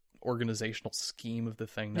whole organizational scheme of the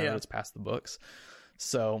thing now that it's past the books.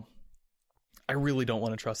 So I really don't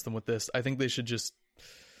want to trust them with this. I think they should just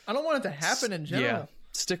I don't want it to happen in general. Yeah.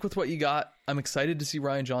 Stick with what you got. I'm excited to see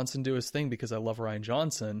Rian Johnson do his thing because I love Rian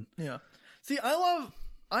Johnson. Yeah. See,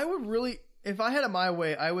 I would really, if I had it my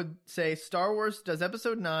way, I would say Star Wars does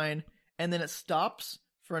episode 9 and then it stops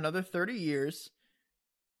for another 30 years.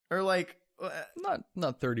 Or like...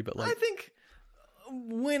 Not 30, but like... I think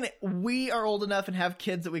when we are old enough and have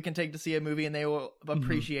kids that we can take to see a movie and they will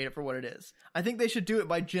appreciate it for what it is. I think they should do it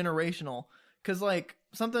by generational. Because like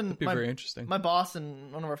something... That'd be very interesting. My boss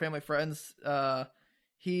and one of our family friends...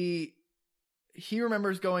 He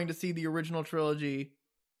remembers going to see the original trilogy,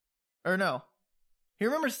 or no, he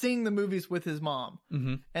remembers seeing the movies with his mom,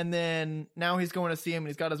 and then now he's going to see him, and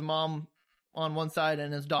he's got his mom on one side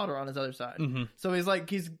and his daughter on his other side. So he's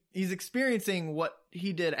like he's experiencing what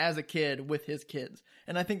he did as a kid with his kids,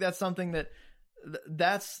 and I think that's something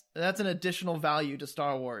that's an additional value to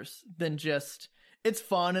Star Wars than just it's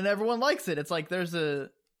fun and everyone likes it. It's like there's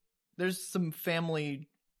some family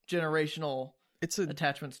generational.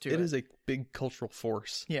 Attachments to it. It is a big cultural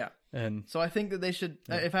force. Yeah. And so I think that they should,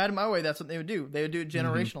 if I had it my way, that's what they would do. They would do it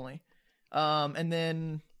generationally. And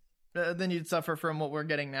then you'd suffer from what we're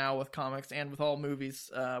getting now with comics and with all movies,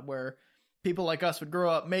 where people like us would grow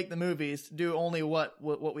up, make the movies, do only what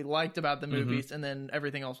we liked about the movies, and then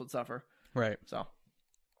everything else would suffer. Right. So,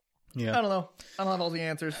 yeah. I don't know. I don't have all the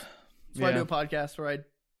answers. That's why I do a podcast where I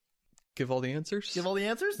give all the answers? Give all the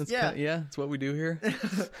answers? That's yeah. That's what we do here.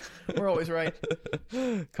 We're always right.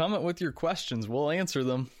 Comment with your questions. We'll answer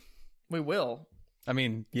them. We will. I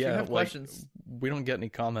mean, if you have questions. We don't get any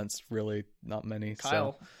comments, really. Not many.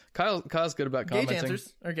 Kyle. So. Kyle's good about commenting. Gage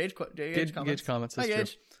answers. Or Gage comments. Gage comments. That's Hi,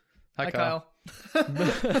 Gage. True. Hi, Kyle.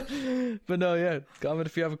 But no, yeah. Comment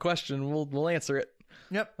if you have a question. We'll answer it.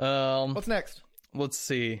 Yep. What's next? Let's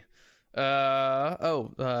see.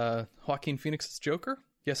 Joaquin Phoenix's Joker?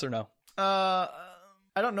 Yes or no? I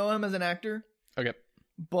don't know him as an actor. Okay.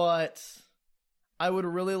 But I would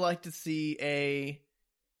really like to see a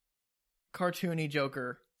cartoony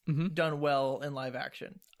Joker done well in live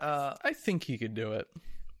action. I think he could do it.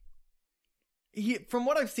 From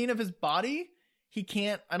what I've seen of his body, he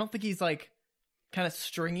can't. I don't think he's like kind of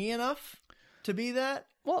stringy enough to be that.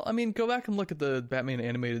 Well, I mean, go back and look at the Batman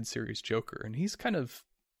animated series Joker, and he's kind of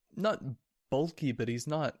not bulky, but he's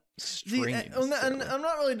not stringy. And I'm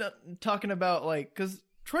not really talking about like, because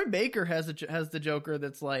Troy Baker has the Joker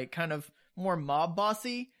that's like kind of more mob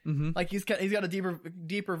bossy. Like he's got a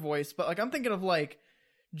deeper voice, but like I'm thinking of like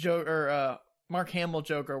Mark Hamill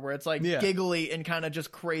Joker, where it's like giggly and kind of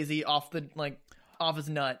just crazy off his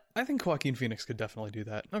nut. I think Joaquin Phoenix could definitely do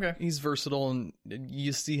that. Okay. He's versatile, and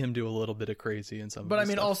you see him do a little bit of crazy in some. But I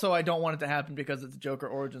mean, also, I don't want it to happen because it's a Joker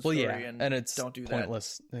origin story, and it's don't do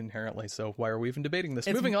pointless inherently. So why are we even debating this?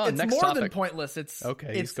 It's, Moving on. It's next more topic. than pointless. It's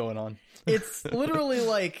okay. He's going on. It's literally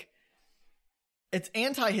like it's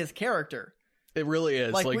anti his character. It really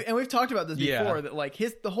is. And we've talked about this before, that like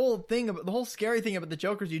the whole scary thing about the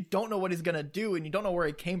Joker is you don't know what he's gonna do and you don't know where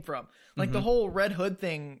he came from. Like the whole Red Hood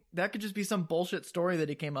thing, that could just be some bullshit story that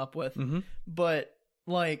he came up with. But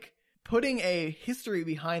like putting a history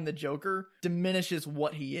behind the Joker diminishes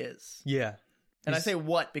what he is. Yeah. And I say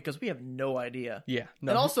what because we have no idea. Yeah.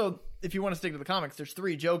 No. And also, if you want to stick to the comics, there's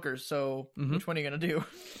 3 Jokers, so which one are you gonna do?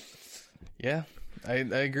 Yeah. I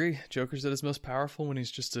agree. Joker's at his most powerful when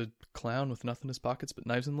he's just a clown with nothing in his pockets but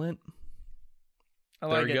knives and lint.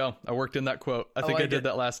 There we go. I worked in that quote. I think I did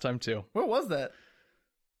that last time too. What was that?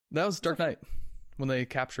 That was Dark Knight when they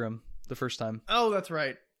capture him the first time. Oh, that's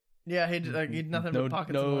right. Yeah, he had nothing but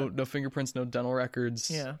pockets. No fingerprints, no dental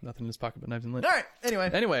records. Yeah, nothing in his pocket but knives and lint. All right.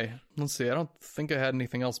 Anyway, let's see. I don't think I had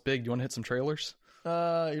anything else big. Do you want to hit some trailers? You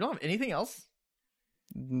don't have anything else?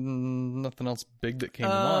 Nothing else big that came to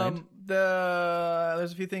mind.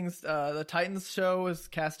 There's a few things. The Titans show is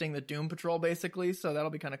casting the Doom Patrol basically, so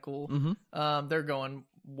that'll be kind of cool. They're going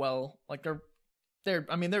well. Like they've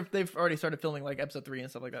already started filming like episode 3 and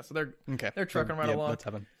stuff like that. So they're trucking right along. Let's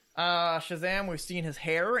have him. Shazam, we've seen his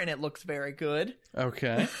hair and it looks very good.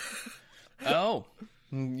 Okay. Oh,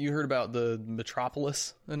 you heard about the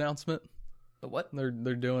Metropolis announcement? The what? They're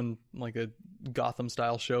doing like a Gotham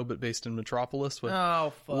style show, but based in Metropolis with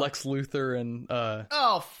Lex Luthor and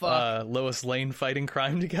Lois Lane fighting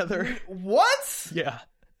crime together. What? Yeah.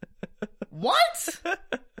 What?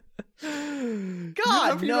 God,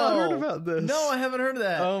 have you not heard about this? No, I haven't heard of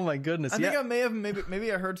that. Oh my goodness! I think I may have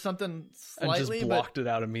maybe I heard something slightly, and just blocked it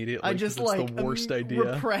out immediately. I just it's the worst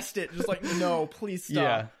idea. Repressed it, just like no, please stop.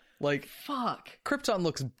 Yeah, like fuck. Krypton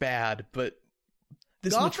looks bad, but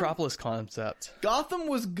this Metropolis concept. Gotham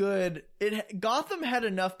was good. Gotham had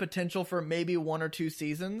enough potential for maybe 1 or 2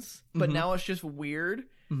 seasons, but now it's just weird.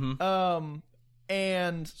 And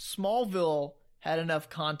Smallville had enough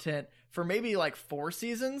content for maybe like 4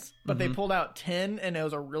 seasons, but they pulled out 10 and it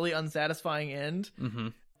was a really unsatisfying end.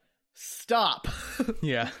 Stop.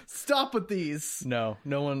 Yeah. Stop with these. No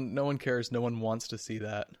one cares. No one wants to see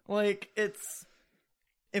that. Like,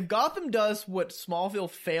 if Gotham does what Smallville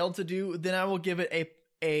failed to do, then I will give it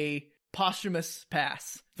a posthumous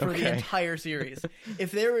pass for the entire series.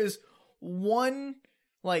 If there is one,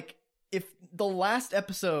 like, if the last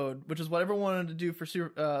episode, which is what everyone wanted to do for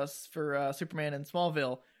Superman in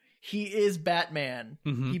Smallville, he is Batman.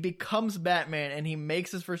 He becomes Batman and he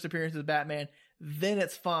makes his first appearance as Batman, then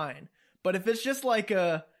it's fine. But if it's just like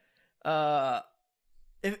if the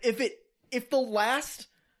last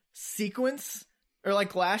sequence or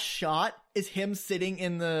like last shot is him sitting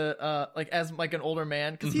in the like as like an older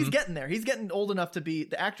man, because he's getting there. He's getting old enough to be,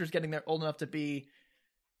 the actor's getting there old enough to be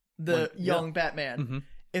the young Batman.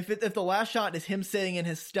 If the last shot is him sitting in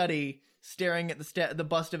his study staring at the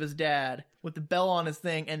bust of his dad with the bell on his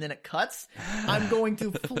thing, and then it cuts, I'm going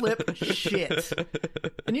to flip shit.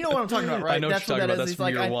 And you know what I'm talking about, right? I know That's what you're talking about. He's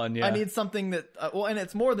That's from like, year one, yeah. I need something that well, and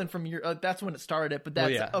it's more than from year. That's when it started, but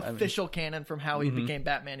that's official canon from how he became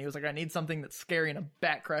Batman. He was like, I need something that's scary and a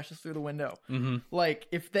bat crashes through the window. Like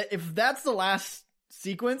if that's the last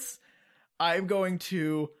sequence, I'm going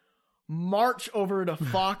to march over to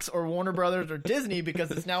Fox or Warner Brothers or Disney,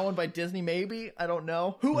 because it's now owned by Disney, maybe, I don't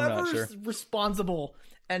know, whoever's responsible,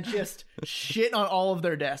 and just shit on all of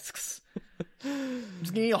their desks.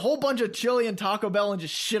 Just need a whole bunch of chili and Taco Bell and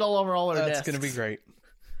just shit all over all their desks. That's gonna be great.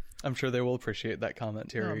 I'm sure they will appreciate that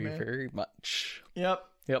commentary very much. Yep.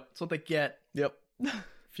 That's what they get. Yep.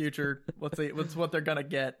 Future, what's what they're gonna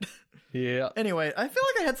get. Yeah. Anyway, I feel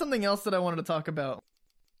like I had something else that I wanted to talk about.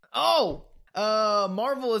 Oh,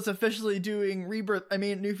 Marvel is officially doing Rebirth. I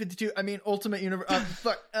mean, New 52. I mean, Ultimate Universe.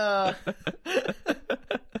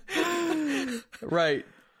 Right.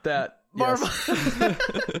 That. Marvel. Yes.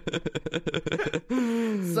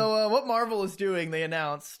 So, what Marvel is doing, they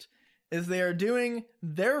announced, is they are doing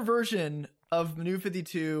their version of New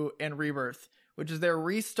 52 and Rebirth, which is they're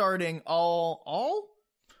restarting all?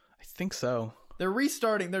 I think so. They're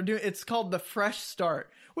restarting. They're doing. It's called the Fresh Start,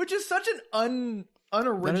 which is such an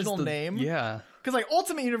unoriginal name. Yeah. Because like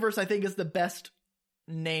Ultimate Universe, I think, is the best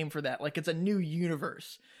name for that. Like, it's a new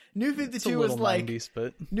universe. New 52 is like 90s,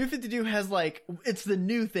 but New 52 has like, it's the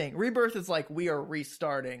new thing. Rebirth is like, we are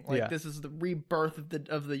restarting. Like, this is the rebirth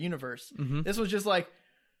of the universe. This was just like,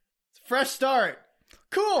 fresh start.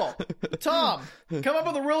 Cool. Tom, come up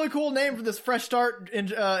with a really cool name for this fresh start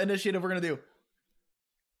initiative we're gonna do.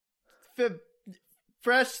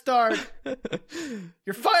 Fresh start.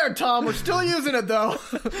 You're fired, Tom. We're still using it though.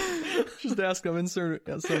 Just ask them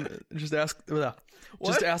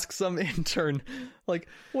Just ask some intern, like,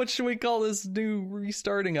 what should we call this new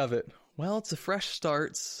restarting of it? Well, it's a fresh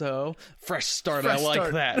start, so fresh start. I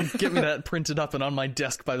like that. Get me that printed up and on my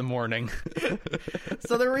desk by the morning.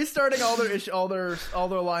 So they're restarting all their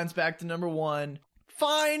lines back to number 1.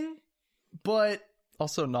 Fine, but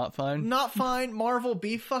also not fine. Not fine. Marvel,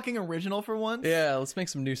 be fucking original for once. Yeah, let's make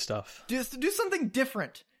some new stuff. Just do something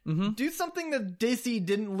different. Do something that DC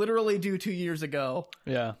didn't literally do 2 years ago.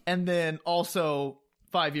 Yeah. And then also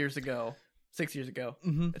 5 years ago, 6 years ago.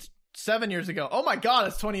 It's 7 years ago. Oh my god,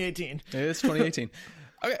 it's 2018. It is 2018.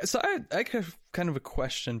 Okay, so I have kind of a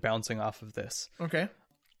question bouncing off of this. Okay.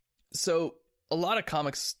 So a lot of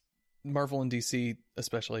comics, Marvel and DC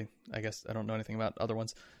especially, I guess I don't know anything about other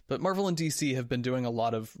ones, but Marvel and DC have been doing a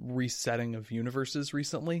lot of resetting of universes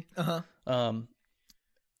recently.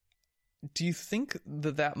 Do you think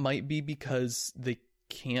that might be because they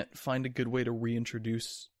can't find a good way to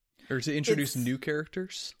reintroduce or to introduce new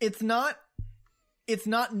characters? It's not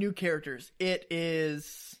new characters.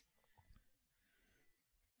 It's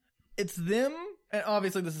them, and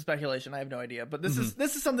obviously this is speculation. I have no idea, but this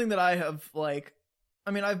is something that I have, like,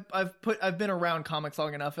 I mean, I've been around comics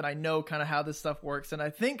long enough, and I know kind of how this stuff works, and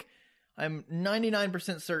I think I'm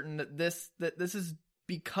 99% certain that this is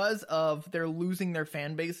because of they're losing their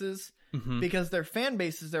fan bases, because their fan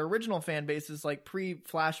bases, their original fan bases, like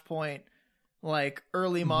pre-Flashpoint, like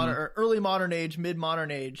early modern age,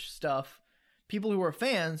 mid-modern age stuff, people who are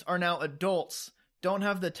fans are now adults, don't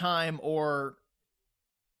have the time or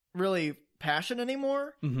really passion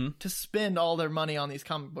anymore to spend all their money on these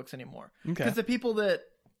comic books anymore. Because the people that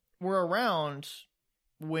were around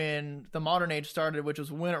when the modern age started, which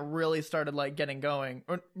was when it really started like getting going,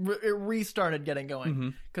 or it restarted getting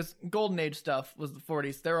going, because golden age stuff was the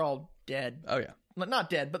 40s. They're all dead. Oh yeah,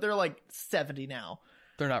 not dead, but they're like 70 now.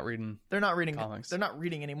 They're not reading comics. They're not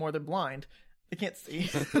reading anymore. They're blind. They can't see.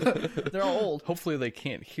 They're all old. Hopefully they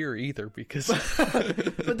can't hear either, because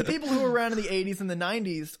But the people who were around in the 80s and the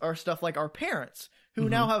 90s are stuff like our parents, who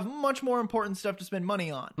now have much more important stuff to spend money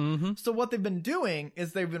on. So what they've been doing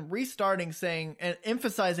is they've been restarting, saying and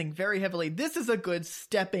emphasizing very heavily, this is a good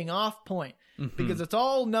stepping off point because it's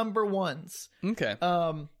all number ones. Okay.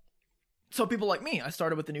 So people like me, I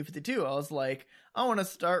started with the New 52. I was like, I want to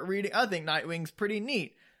start reading. I think Nightwing's pretty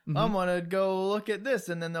neat. I want to go look at this.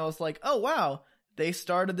 And then I was like, oh, wow, they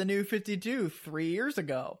started the New 52 3 years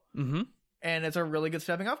ago. And it's a really good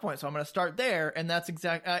stepping off point. So I'm going to start there. And that's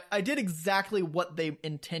I did exactly what they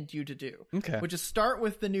intend you to do. Okay. Which is start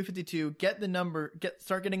with the New 52, get the number,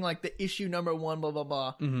 start getting like the issue number 1, blah, blah,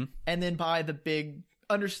 blah. And then buy the big,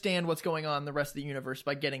 understand what's going on in the rest of the universe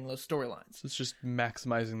by getting those storylines. So it's just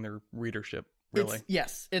maximizing their readership, really.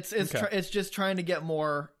 It's just trying to get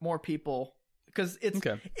more people, because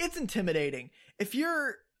it's intimidating. If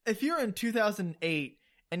you're in 2008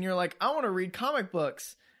 and you're like, I want to read comic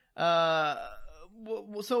books,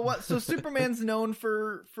 so what? So Superman's known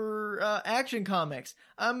for Action Comics.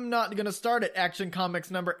 I'm not gonna start at Action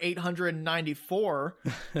Comics number 894.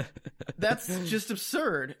 That's just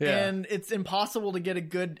absurd, and it's impossible to get a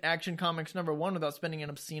good Action Comics number 1 without spending an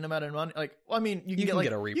obscene amount of money. Like, well, I mean, you can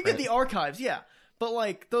get a reprint. You get the archives, but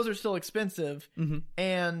like those are still expensive,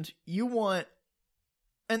 and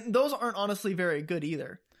and those aren't honestly very good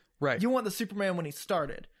either. Right. You want the Superman when he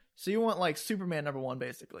started. So you want like Superman number 1,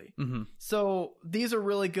 basically. So these are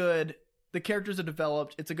really good. The characters are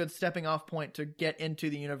developed. It's a good stepping off point to get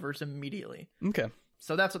into the universe immediately. Okay.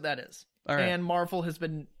 So that's what that is. All right. And Marvel has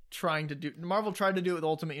been trying to do. Marvel tried to do it with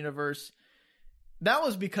Ultimate Universe. That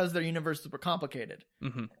was because their universes were complicated.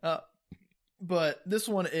 But this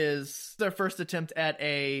one is their first attempt at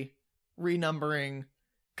a renumbering,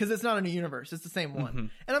 because it's not a new universe. It's the same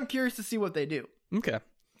one. And I'm curious to see what they do. Okay.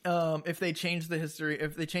 If they change the history,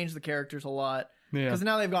 if they change the characters a lot, because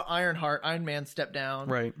now they've got Ironheart. Iron Man stepped down,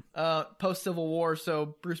 right? Post Civil War,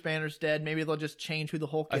 so Bruce Banner's dead. Maybe they'll just change who the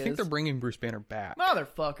Hulk is. I think they're bringing Bruce Banner back.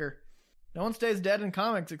 Motherfucker! No one stays dead in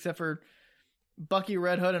comics except for Bucky,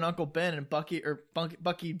 Red Hood, and Uncle Ben, and Bucky,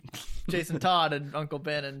 Jason Todd, and Uncle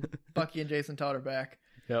Ben, and Bucky and Jason Todd are back.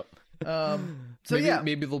 Yep. So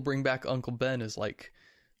maybe they'll bring back Uncle Ben as like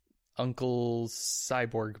Uncle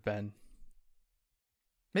Cyborg Ben.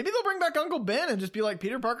 Maybe they'll bring back Uncle Ben and just be like,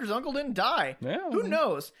 Peter Parker's uncle didn't die. Yeah. Who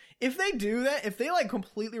knows? If they do that, if they like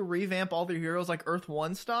completely revamp all their heroes like Earth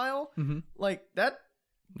 1 style, like that,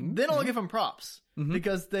 then I'll give them props.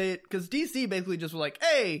 Because DC basically just were like,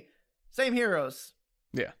 hey, same heroes.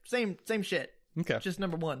 Yeah. Same shit. Okay. Just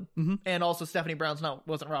number 1. And also Stephanie Brown's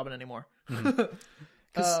wasn't Robin anymore.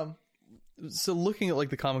 So looking at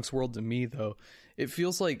like the comics world to me though, it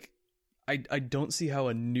feels like I don't see how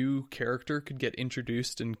a new character could get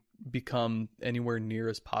introduced and become anywhere near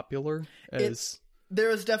as popular as...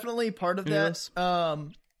 There is definitely part of that.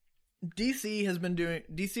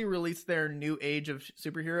 DC released their new age of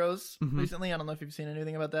superheroes recently. I don't know if you've seen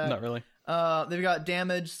anything about that. Not really. They've got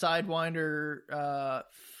Damage, Sidewinder, I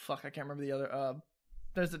can't remember the other.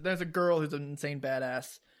 There's a girl who's an insane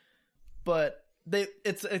badass. But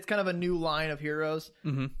it's kind of a new line of heroes.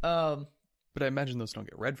 But I imagine those don't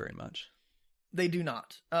get read very much. They do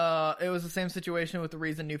not. It was the same situation with the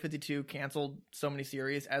reason New 52 canceled so many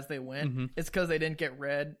series as they went. It's because they didn't get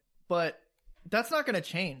read. But that's not going to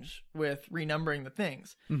change with renumbering the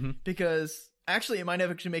things. Because actually it might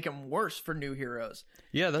actually make them worse for new heroes.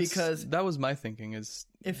 Yeah, that was my thinking. Is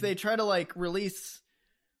if they try to like release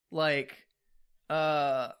like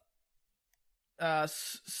Star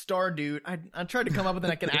Dude. I tried to come up with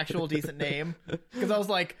like an actual decent name because I was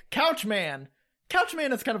like Couchman.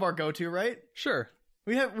 Couchman is kind of our go-to, right? Sure.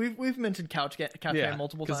 We've mentioned Couchman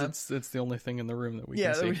multiple times. It's the only thing in the room that we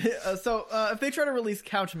can see. So if they try to release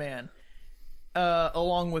Couchman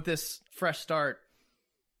along with this fresh start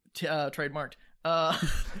trademarked,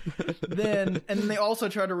 then they also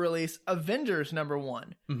try to release Avengers number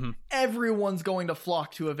 1. Everyone's going to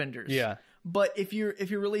flock to Avengers. Yeah. But if you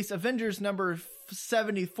release Avengers number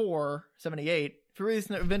 78, if you release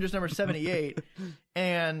Avengers number 78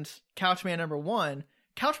 and Couchman number 1,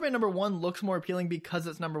 Couchman number 1 looks more appealing because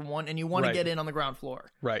it's number 1 and you want to get in on the ground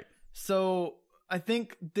floor. Right. So I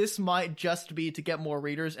think this might just be to get more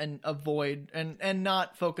readers and avoid and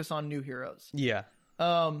not focus on new heroes. Yeah.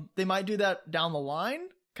 They might do that down the line,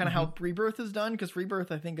 kind of how Rebirth is done, because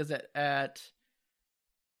Rebirth I think is at I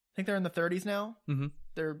think they're in the 30s now.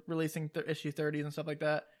 They're releasing issue 30s and stuff like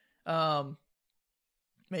that.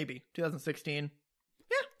 Maybe 2016.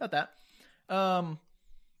 Yeah, about that.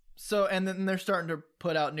 So, and then they're starting to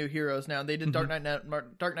put out new heroes now. They did Dark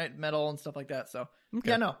Knight Metal and stuff like that. So,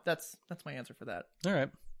 yeah, no, that's my answer for that. All right.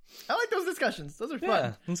 I like those discussions. Those are fun.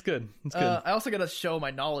 Yeah, that's good. That's good. I also got to show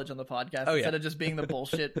my knowledge on the podcast instead of just being the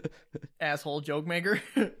bullshit asshole joke maker.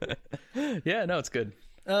 Yeah, no, it's good.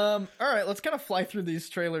 All right, let's kind of fly through these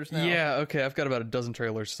trailers now. Yeah, okay, I've got about a dozen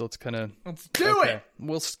trailers, so let's do it!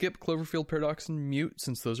 We'll skip Cloverfield Paradox and Mute,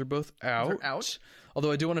 since those are both out. Those are out.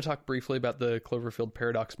 Although I do want to talk briefly about the Cloverfield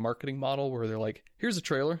Paradox marketing model, where they're like, here's a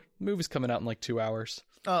trailer, the movie's coming out in like 2 hours.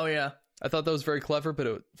 Oh, yeah. I thought that was very clever, but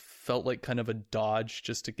it felt like kind of a dodge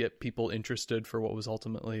just to get people interested for what was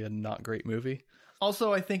ultimately a not great movie.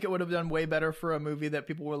 Also, I think it would have done way better for a movie that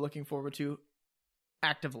people were looking forward to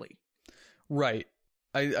actively. Right.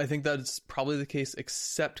 I think that's probably the case,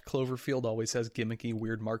 except Cloverfield always has gimmicky,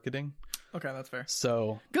 weird marketing. Okay, that's fair.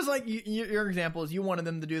 So, because like your example is you wanted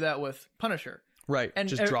them to do that with Punisher, right? And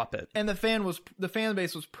just drop it. And the fan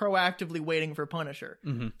base was proactively waiting for Punisher,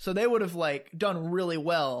 so they would have like done really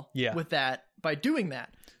well with that by doing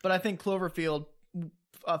that. But I think Cloverfield,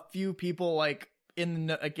 a few people like in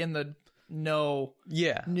the know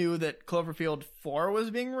knew that Cloverfield 4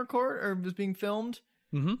 was being recorded or was being filmed,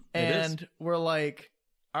 and we're like,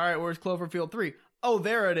 all right, where's Cloverfield 3? Oh,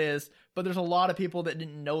 there it is. But there's a lot of people that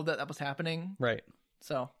didn't know that was happening. Right.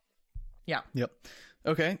 So, yeah. Yep.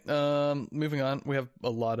 Okay. Moving on. We have a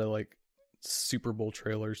lot of like Super Bowl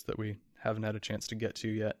trailers that we haven't had a chance to get to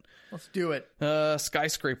yet. Let's do it.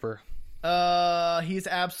 Skyscraper. He's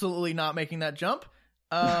absolutely not making that jump.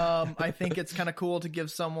 I think it's kind of cool to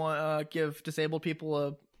give disabled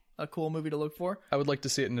people a cool movie to look for. I would like to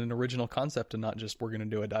see it in an original concept and not just we're going to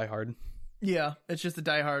do a Die Hard. Yeah, it's just a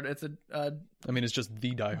Die Hard. It's I mean, it's just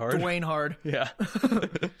the Die Hard. Dwayne Hard. Yeah.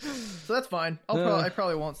 So that's fine. I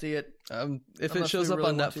probably won't see it. If it shows up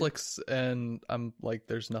on Netflix and I'm like,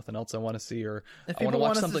 there's nothing else I want to see, or I want to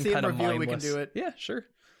watch something kind of mindless, we can do it. Yeah, sure.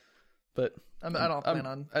 But I don't plan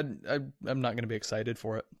on. I'm not going to be excited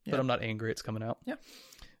for it, but I'm not angry it's coming out.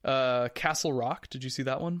 Yeah. Castle Rock. Did you see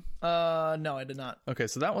that one? No, I did not. Okay,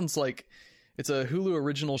 so that one's like, it's a Hulu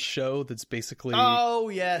original show that's basically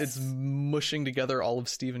it's mushing together all of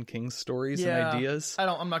Stephen King's stories and ideas.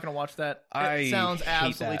 I'm not going to watch that. It sounds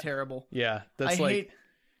absolutely terrible. Yeah, I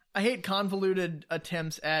hate convoluted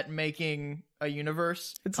attempts at making a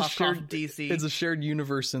universe. It's a shared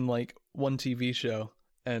universe in like one TV show,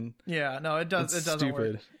 and it doesn't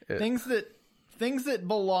stupid. Work. Things that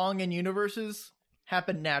belong in universes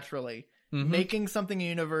happen naturally. Making something a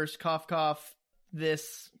universe, cough cough.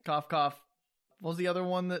 This cough cough. What was the other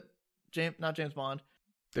one that not James Bond?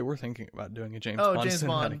 They were thinking about doing a James Bond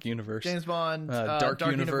cinematic universe. James Bond, Dark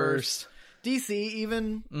Universe. DC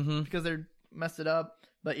even, because they're messed it up.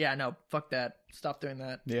 But yeah, no, fuck that. Stop doing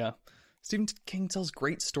that. Yeah. Stephen King tells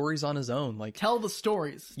great stories on his own. Like, tell the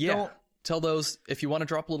stories. Yeah. Tell those. If you want to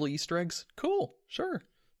drop little Easter eggs, cool, sure.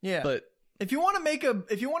 Yeah. But if you want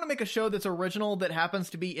to make a show that's original that happens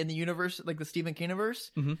to be in the universe, like the Stephen King universe,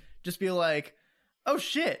 just be like, oh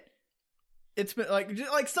shit. It's been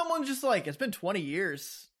like someone just like, it's been 20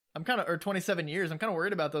 years. Or 27 years. I'm kind of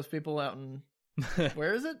worried about those people out in,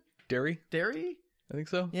 where is it? Derry? I think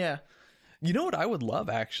so. Yeah. You know what I would love,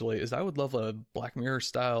 actually, is I would love a Black Mirror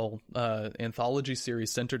style anthology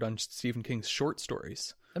series centered on Stephen King's short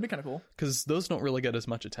stories. That'd be kind of cool. Because those don't really get as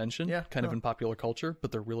much attention, of in popular culture,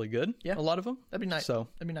 but they're really good. Yeah. A lot of them. That'd be nice.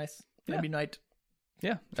 That'd be nice. That'd be nice.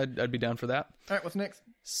 Yeah, I'd be down for that. All right, what's next?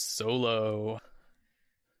 Solo.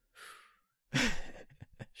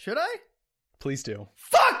 Should I? Please do.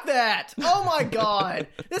 Fuck that! Oh my god!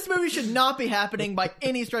 This movie should not be happening by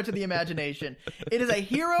any stretch of the imagination. It is a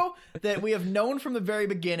hero that we have known from the very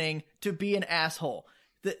beginning to be an asshole.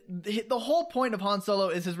 The whole point of Han Solo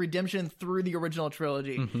is his redemption through the original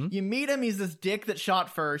trilogy. You meet him, he's this dick that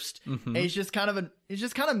shot first, and he's just kind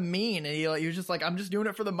of mean, and he's just like, I'm just doing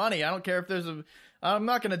it for the money. I don't care if I'm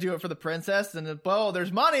not going to do it for the princess. And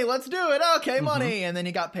there's money. Let's do it. Okay, money. And then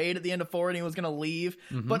he got paid at the end of 4 and he was going to leave.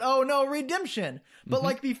 But oh no, redemption. But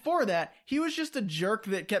like before that, he was just a jerk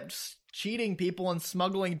that kept cheating people and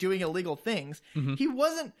smuggling, doing illegal things. He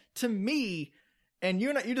wasn't, to me, and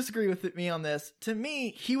you disagree with me on this, to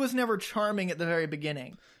me, he was never charming at the very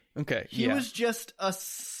beginning. Okay. He was just a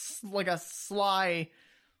sly,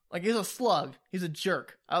 like he's a slug. He's a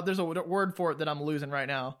jerk. There's a word for it that I'm losing right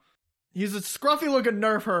now. He's a scruffy looking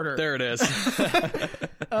nerf herder. There it is.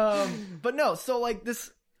 But no, so like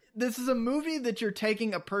this is a movie that you're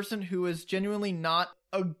taking a person who is genuinely not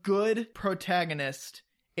a good protagonist,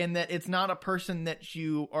 in that it's not a person that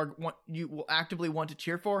you will actively want to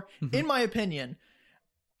cheer for, in my opinion,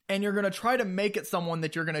 and you're going to try to make it someone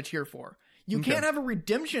that you're going to cheer for. You can't have a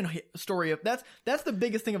redemption story of that's the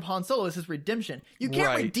biggest thing of Han Solo is his redemption. You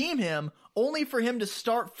can't redeem him only for him to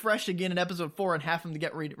start fresh again in episode 4 and have him to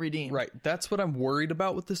get redeemed. Right. That's what I'm worried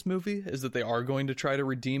about with this movie, is that they are going to try to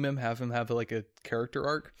redeem him have like a character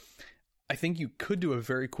arc. I think you could do a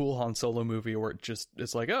very cool Han Solo movie where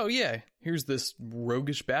it's like, oh yeah, here's this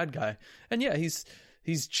roguish bad guy. And yeah,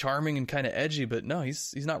 he's charming and kind of edgy, but no,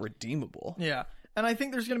 he's not redeemable. Yeah. And I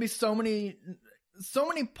think there's going to be so many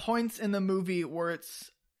points in the movie where it's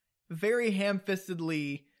very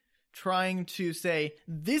ham-fistedly trying to say,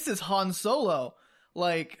 this is Han Solo.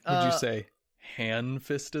 Like, would you say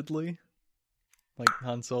hand-fistedly? Like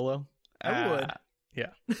Han Solo? I would.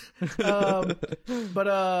 Yeah.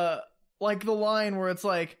 But like the line where it's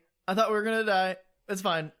like, I thought we were going to die. It's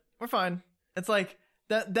fine. We're fine. It's like,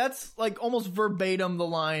 that's like almost verbatim the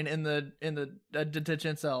line in the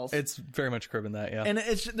detention cells. It's very much cribbing that, yeah. And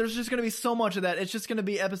there's just going to be so much of that. It's just going to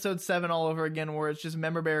be episode 7 all over again, where it's just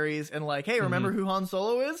member berries and like, hey, remember who Han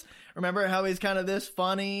Solo is? Remember how he's kind of this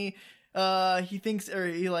funny? He thinks, or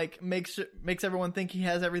he like makes everyone think he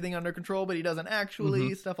has everything under control, but he doesn't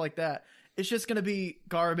actually. Stuff like that. It's just going to be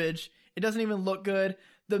garbage. It doesn't even look good.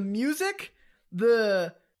 The music,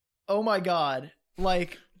 oh my god,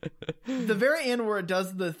 like. The very end where it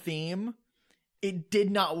does the theme, it did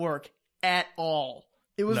not work at all.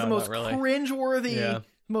 It was the most cringeworthy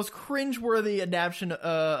adaptation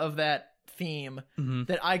of that theme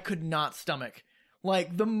that I could not stomach.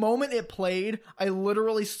 Like, the moment it played, I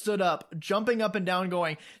literally stood up, jumping up and down,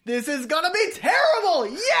 going, this is gonna be terrible!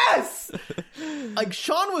 Yes! Like,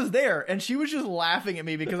 Sean was there, and she was just laughing at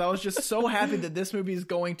me because I was just so happy that this movie is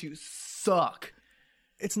going to suck.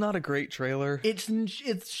 It's not a great trailer. It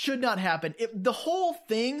should not happen. The whole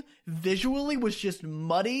thing visually was just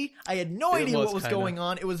muddy. I had no idea what was going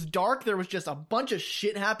on. It was dark. There was just a bunch of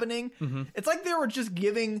shit happening. It's like they were just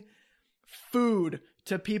giving food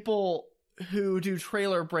to people who do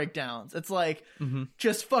trailer breakdowns. It's like,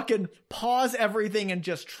 just fucking pause everything and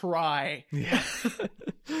just try. Yeah.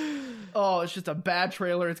 Oh, it's just a bad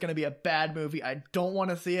trailer. It's going to be a bad movie. I don't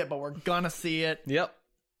want to see it, but we're going to see it. Yep.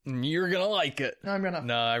 You're gonna like it. I'm not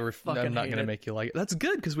gonna make you like it. That's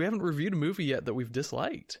good, because we haven't reviewed a movie yet that we've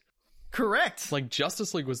disliked. Correct. Like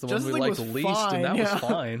Justice League was the one we liked least, and that was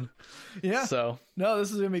fine. Yeah. So no, this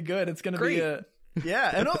is gonna be good. It's gonna be and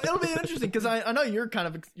it'll be interesting because I know you're kind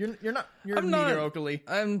of you're mediocrely.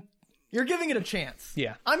 You're giving it a chance.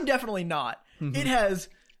 Yeah. I'm definitely not. I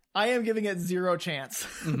am giving it zero chance.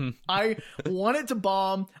 I want it to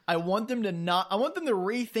bomb. I want them to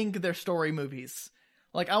rethink their story movies.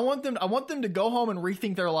 Like, I want them to go home and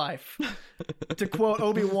rethink their life. To quote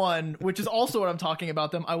Obi-Wan, which is also what I'm talking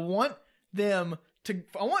about them. I want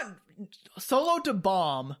Solo to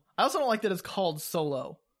bomb. I also don't like that it's called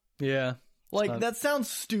Solo. Yeah. Like, that sounds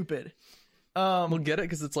stupid. We'll get it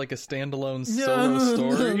because it's like a standalone Solo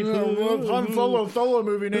story. Han Solo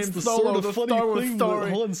movie named Solo, the Star Wars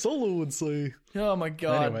story. Han Solo would say. Oh my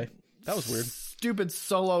god. Anyway, that was weird. Stupid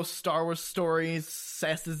Solo Star Wars stories,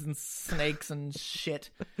 sasses and snakes and shit.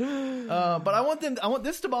 But I want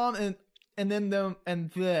this to bomb and then them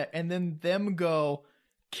go,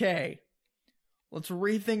 okay, let's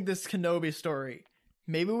rethink this Kenobi story.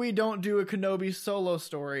 Maybe we don't do a Kenobi Solo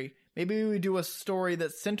story. Maybe we do a story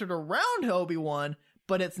that's centered around Obi-Wan,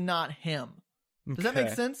 but it's not him. Does that make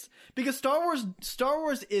sense? Because Star Wars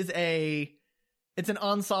is it's an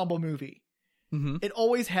ensemble movie. It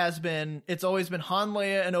always has been. It's always been Han,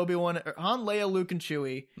 Leia, and Obi-Wan. Han, Leia, Luke, and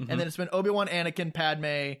Chewie. And then it's been Obi-Wan, Anakin,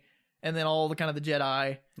 Padme, and then all the kind of the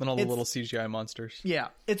Jedi. And all the little CGI monsters. Yeah.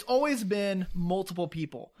 It's always been multiple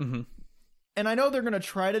people. And I know they're going to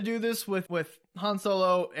try to do this with Han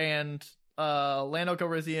Solo and Lando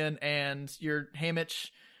Calrissian and your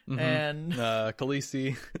Haymitch and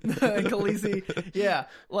Khaleesi. Khaleesi. Yeah.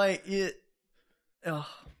 Like it. Ugh.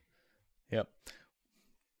 Yep.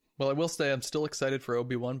 Well, I will say I'm still excited for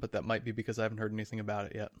Obi-Wan, but that might be because I haven't heard anything about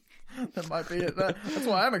it yet. That might be it. That's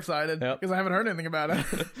why I'm excited, because I haven't heard anything about it.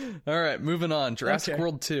 All right, moving on. Jurassic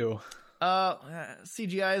World 2.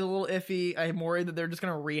 CGI is a little iffy. I'm worried that they're just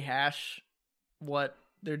going to rehash what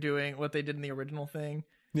they're doing, what they did in the original thing.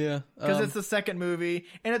 Yeah. Because it's the second movie,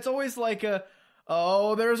 and it's always like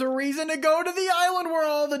there's a reason to go to the island where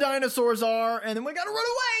all the dinosaurs are, and then we gotta run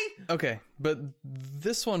away! Okay, but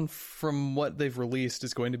this one, from what they've released,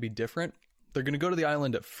 is going to be different. They're going to go to the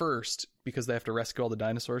island at first, because they have to rescue all the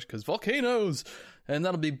dinosaurs, because volcanoes! And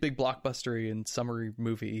that'll be big blockbustery and summery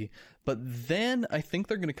movie. But then, I think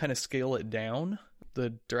they're going to kind of scale it down.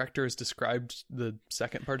 The director has described the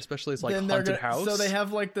second part especially as like haunted house. So they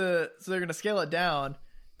have like so they're going to scale it down.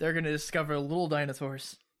 They're going to discover little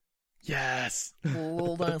dinosaurs. Yes.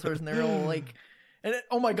 Little dinosaurs, and they're all like,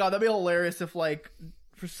 oh my god, that'd be hilarious if like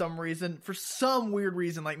for some weird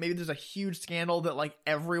reason, like maybe there's a huge scandal that like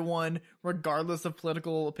everyone, regardless of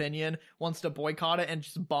political opinion, wants to boycott it and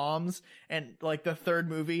just bombs, and like the third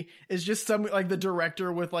movie is just some like the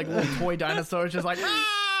director with like little toy dinosaurs just like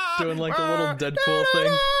doing like a little Deadpool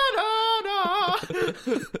thing.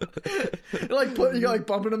 Like you're like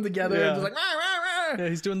bumping them together and just like yeah,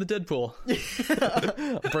 he's doing the Deadpool.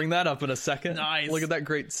 I'll bring that up in a second. Nice. Look at that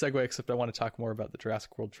great segue, except I want to talk more about the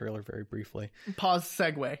Jurassic World trailer very briefly. Pause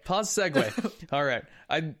segue. All right.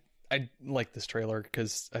 I like this trailer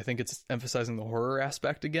because I think it's emphasizing the horror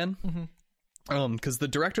aspect again. Because the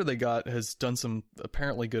director they got has done some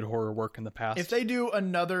apparently good horror work in the past. If they do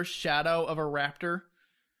another shadow of a raptor,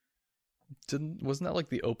 wasn't that like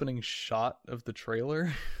the opening shot of the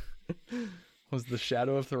trailer? Was the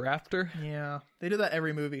shadow of the raptor? Yeah, they do that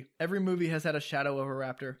every movie. Every movie has had a shadow of a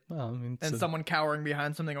raptor. Well, I mean, and someone cowering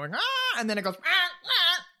behind something going, and then it goes,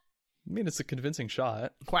 I mean, it's a convincing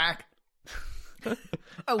shot. Quack.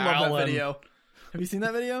 I love that video. Have you seen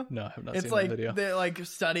that video? No, I have not seen that video. It's like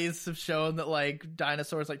studies have shown that like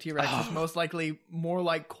dinosaurs like T-Rex is most likely more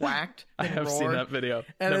like quacked than I have roared. seen that video.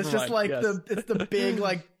 And Never it's just mind. like it's the big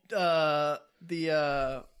like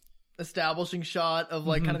the establishing shot of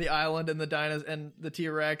like kind of the island and the dinos and the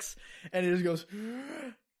T-Rex, and it just goes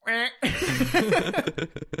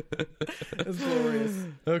it's glorious.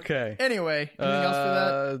 Okay. Anyway, anything else for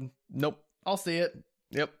that? Nope. I'll see it.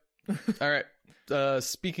 Yep. All right.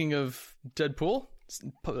 Speaking of Deadpool,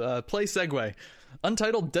 play segue.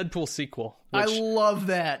 Untitled Deadpool sequel. I love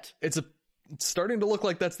that. It's starting to look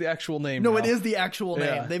like that's the actual name. No, now. it is the actual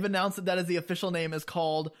name. Yeah. They've announced that is the official name is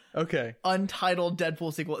called Okay. Untitled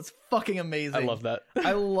Deadpool sequel. It's fucking amazing. I love that.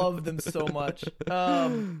 I love them so much.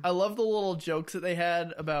 I love the little jokes that they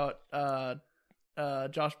had about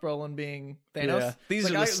Josh Brolin being Thanos. Yeah. These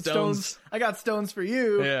like, are the stones. I got stones for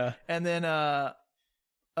you. Yeah. And then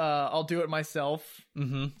I'll do it myself.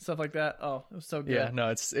 Mm-hmm. Stuff like that. Oh, it was so good. Yeah, no,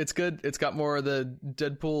 it's good. It's got more of the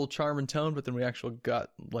Deadpool charm and tone, but then we actually got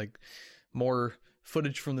like more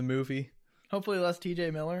footage from the movie. Hopefully less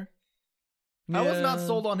TJ Miller. Yeah. I was not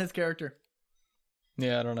sold on his character.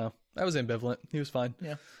 Yeah, I don't know. I was ambivalent. He was fine.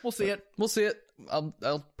 Yeah, we'll see it. We'll see it.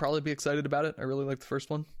 I'll probably be excited about it. I really like the first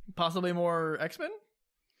one. Possibly more X-Men?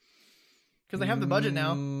 Because they have the budget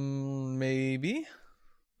now. Maybe.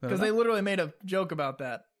 Because they literally made a joke about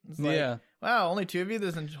that. It's like, yeah. Wow, only two of you?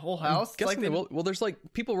 There's a whole house? Guessing like they will. Well, there's like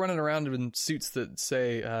people running around in suits that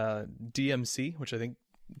say DMC, which I think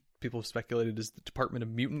people have speculated is the Department of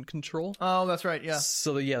Mutant Control. Oh, that's right, yeah.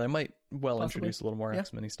 So they might Possibly. introduce a little more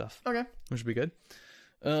X-Men-y stuff. Okay. Which would be good.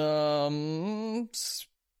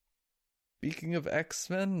 Speaking of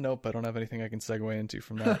X-Men, nope, I don't have anything I can segue into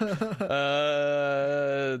from that.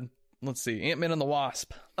 Let's see, Ant-Man and the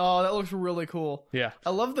Wasp. Oh, that looks really cool. Yeah.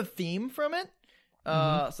 I love the theme from it.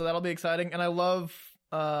 So that'll be exciting. And I love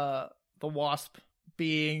the Wasp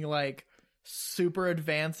being like super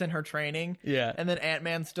advanced in her training. Yeah. And then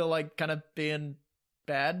Ant-Man still like kind of being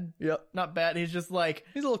bad. Yep. Not bad. He's just like,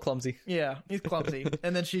 he's a little clumsy. Yeah, he's clumsy.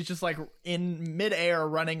 And then she's just like in midair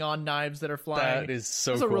running on knives that are flying. That is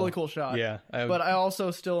so It's cool. a really cool shot. Yeah. But I also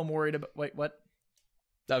still am worried about, wait, what?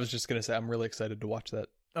 I was just going to say, I'm really excited to watch that.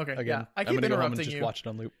 Okay. Again, Yeah. I I'm keep gonna go home and interrupting just you. watch it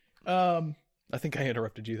on loop. I think I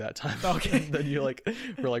interrupted you that time. Okay. Then you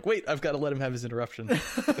we're like, wait, I've got to let him have his interruption.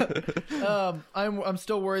 I'm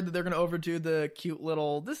still worried that they're going to overdo the cute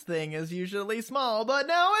little, this thing is usually small, but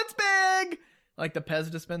now it's big. Like the Pez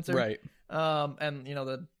dispenser. Right. And you know,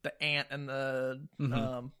 the ant and the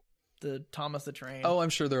Thomas the Train. Oh, I'm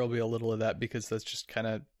sure there'll be a little of that because that's just kind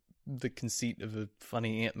of the conceit of a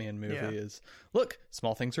funny Ant-Man movie is, look,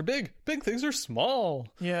 small things are big things are small.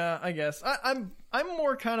 Yeah, I guess. I'm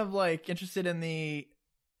more kind of like interested in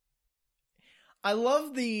I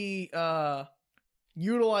love the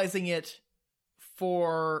utilizing it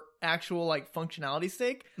for actual like functionality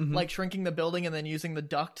sake, like shrinking the building and then using the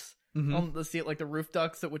ducts on the like the roof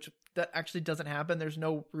ducts, that actually doesn't happen. There's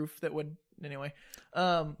no roof that would anyway.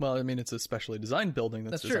 Well, I mean, it's a specially designed building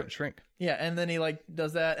that's designed true. to shrink. Yeah, and then he like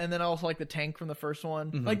does that, and then also like the tank from the first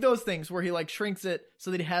one, like those things where he like shrinks it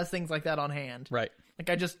so that he has things like that on hand. Right. Like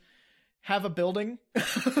I just have a building.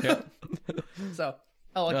 Yeah. So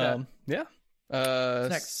I like that. Yeah.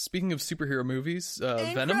 Next. Speaking of superhero movies,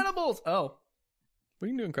 Venom. Incredibles. Oh, We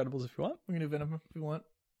can do Incredibles if you want. we can do Venom if we want.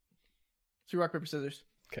 So rock paper scissors.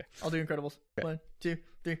 Okay. I'll do Incredibles. Okay. 1, 2,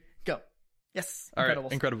 3, go. Yes. All right.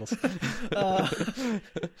 Incredibles. Incredibles.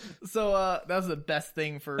 So that was the best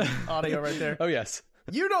thing for audio right there. Oh yes.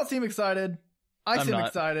 You don't seem excited. I I'm seem not.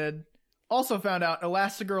 excited. Also found out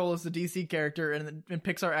Elastigirl is the DC character, and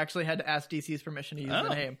Pixar actually had to ask DC's permission to use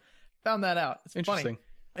the name. Found that out. It's Interesting. funny.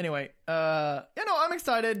 Anyway, I'm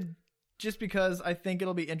excited just because I think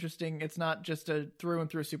it'll be interesting. It's not just a through and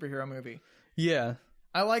through superhero movie. Yeah.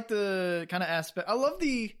 I like the kind of aspect. I love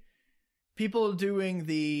the people doing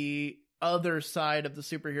the other side of the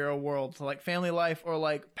superhero world. So like Family Life or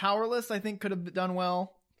like Powerless, I think could have done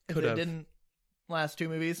well if they didn't last 2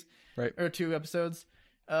 movies. Right. Or 2 episodes.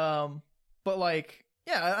 But like,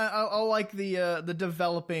 yeah, I like the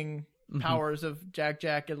developing powers of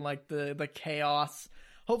Jack and like the chaos.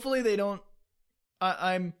 Hopefully they don't.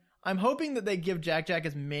 I'm hoping that they give Jack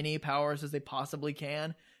as many powers as they possibly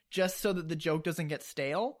can, just so that the joke doesn't get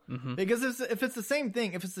stale. Because if it's the same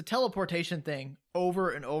thing, if it's the teleportation thing over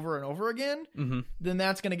and over and over again, then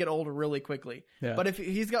that's going to get old really quickly. Yeah. But if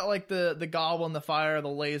he's got like the goblin, the fire, the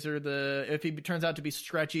laser, if he turns out to be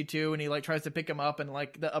stretchy too, and he like tries to pick him up and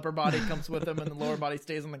like the upper body comes with him and the lower body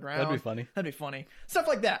stays on the ground. That'd be funny. That'd be funny. Stuff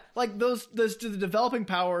like that. Like those the developing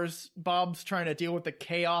powers, Bob's trying to deal with the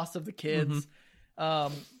chaos of the kids.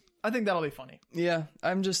 I think that'll be funny. Yeah,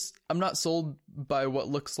 I'm not sold by what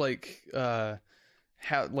looks like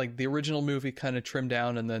how like the original movie kind of trimmed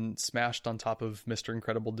down and then smashed on top of Mr.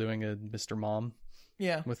 Incredible doing a Mr. Mom.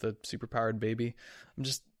 Yeah. With a superpowered baby.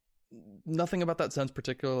 Nothing about that sounds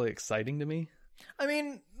particularly exciting to me. I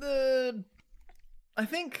mean, I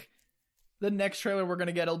think the next trailer we're going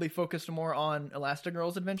to get will be focused more on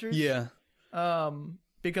Elastigirl's adventures. Yeah.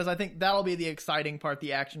 Because I think that'll be the exciting part,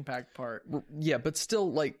 the action-packed part. Yeah, but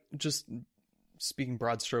still, like, just speaking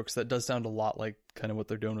broad strokes, that does sound a lot like kind of what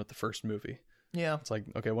they're doing with the first movie. Yeah. It's like,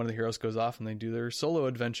 okay, one of the heroes goes off and they do their solo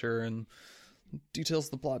adventure, and details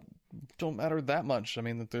of the plot don't matter that much. I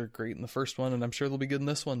mean, that they're great in the first one, and I'm sure they'll be good in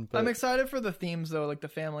this one. But I'm excited for the themes, though, like the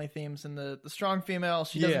family themes and the strong female.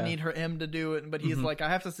 She doesn't need him to do it, but he's like, I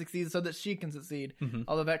have to succeed so that she can succeed.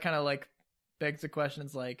 Although that kind of, like, begs the question,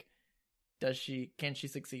 it's like, can she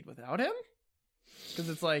succeed without him? Because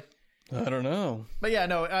it's like, I don't know. But yeah,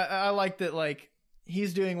 no, I like that, like,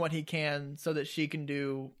 he's doing what he can so that she can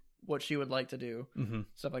do what she would like to do.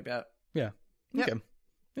 Stuff like that. Yeah. Okay.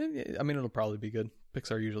 I mean, it'll probably be good.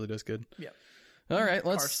 Pixar usually does good. Yeah. All right,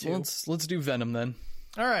 let's do Venom then.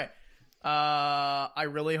 All right. I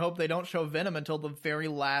really hope they don't show Venom until the very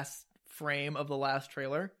last frame of the last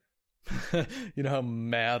trailer. You know how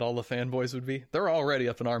mad all the fanboys would be? They're already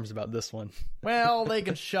up in arms about this one. Well, they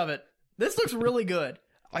can shove it. This looks really good.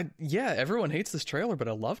 Everyone hates this trailer, but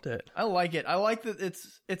I loved it. I like it. I like that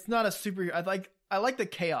it's not a super. I like the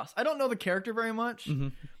chaos. I don't know the character very much,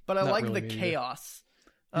 but I like the chaos.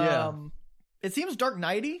 Yeah. It seems Dark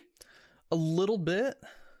Knighty a little bit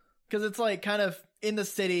because it's like kind of in the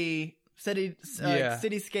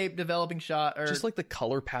cityscape developing shot, or just like the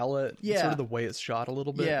color palette, sort of the way it's shot a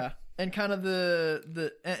little bit. Yeah. And kind of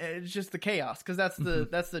it's just the chaos, because that's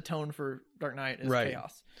the tone for Dark Knight is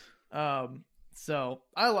chaos. So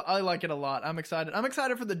I like it a lot. I'm excited. I'm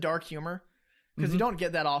excited for the dark humor, because you don't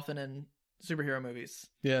get that often in superhero movies.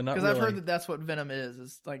 Yeah, not because really. I've heard that that's what Venom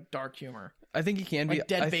is like dark humor. I think he can like be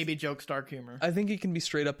dead baby jokes, dark humor. I think he can be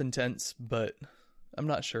straight up intense, but I'm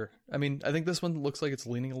not sure. I mean, I think this one looks like it's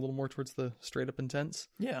leaning a little more towards the straight up intense.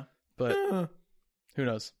 Yeah, but who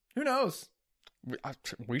knows? Who knows?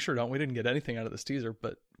 We sure don't. We didn't get anything out of this teaser,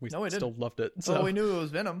 but we still loved it. So well, we knew it was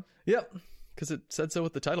Venom. Yep, because it said so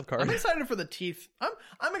with the title card. I'm excited for the teeth.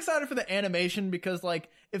 I'm excited for the animation, because like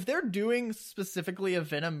if they're doing specifically a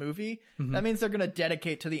Venom movie, that means they're going to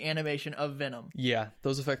dedicate to the animation of Venom. Yeah,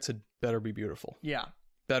 those effects had better be beautiful. Yeah,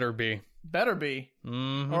 better be. Or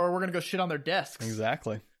we're going to go shit on their desks.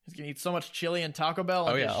 Exactly. He's going to eat so much chili and Taco Bell.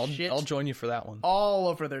 And I'll join you for that one. All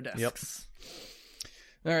over their desks. Yep.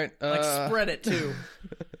 All right, like spread it too.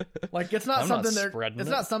 Like it's not something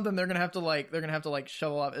they're gonna have to like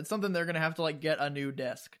shovel up. It's something they're gonna have to like get a new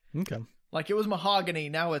desk. Okay. Like it was mahogany,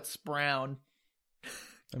 now it's brown.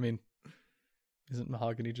 I mean, isn't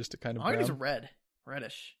mahogany just a kind of mahogany's brown?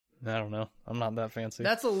 Reddish. I don't know. I'm not that fancy.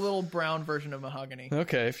 That's a little brown version of mahogany.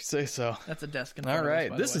 Okay, if you say so. That's a desk. All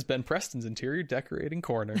right, this has been Preston's Interior Decorating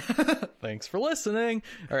Corner. Thanks for listening.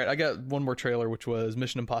 All right, I got one more trailer, which was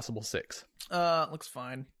Mission Impossible 6. Looks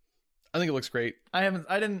fine. I think it looks great. I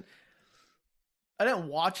didn't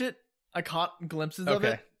watch it. I caught glimpses of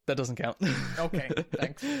it. That doesn't count. Okay,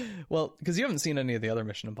 thanks. Well, because you haven't seen any of the other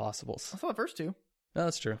Mission Impossibles. I saw the first 2. No,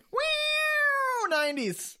 that's true. Woo!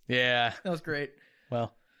 90s. Yeah. That was great.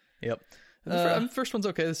 Well, yep. The first one's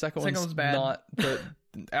okay. The second one's bad. Not. But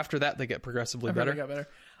after that, they get progressively better. They got better.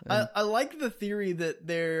 I like the theory that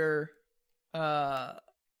they're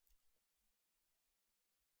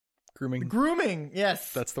Grooming,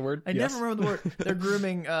 yes. That's the word? I Yes. never remember the word. They're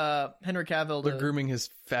grooming Henry Cavill. They're grooming his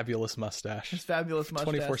fabulous mustache. His fabulous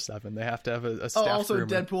mustache. 24/7. They have to have a staff also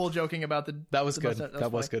groomer. Deadpool joking about the That was the good. mustache.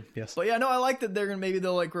 That was funny. good. Yes. But yeah, no, I like that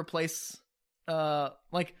they'll like replace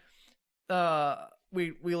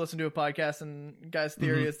we listen to a podcast and guy's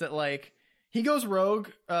theory is that like he goes rogue,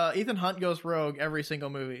 Ethan Hunt goes rogue every single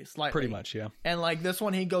movie, slightly. Pretty much, yeah. And like this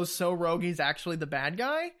one he goes so rogue he's actually the bad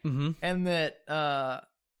guy. Mm-hmm. And that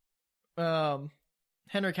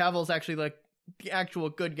Henry Cavill is actually like the actual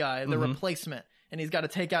good guy, the replacement. And he's got to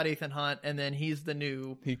take out Ethan Hunt, and then he's the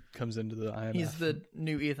new He comes into the IMF. He's the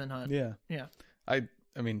new Ethan Hunt. Yeah. Yeah. I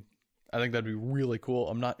mean, I think that'd be really cool.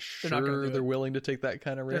 I'm not They're not gonna sure do they're it. willing to take that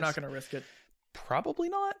kind of risk. They're not going to risk it. Probably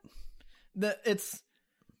not.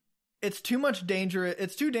 It's too much danger.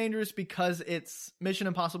 It's too dangerous because it's Mission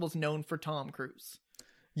Impossible is known for Tom Cruise.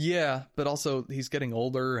 Yeah, but also he's getting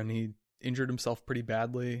older and he injured himself pretty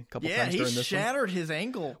badly a couple times during he this one. shattered his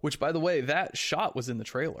ankle. Which, by the way, that shot was in the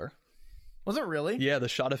trailer. Was it really? Yeah, the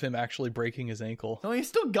shot of him actually breaking his ankle. No, he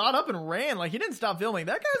still got up and ran. Like, he didn't stop filming.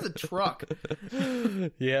 That guy's a truck.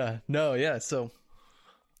 Yeah. No, yeah. So,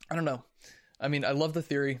 I don't know. I mean, I love the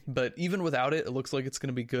theory, but even without it, it looks like it's going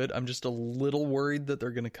to be good. I'm just a little worried that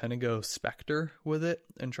they're going to kind of go Spectre with it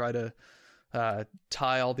and try to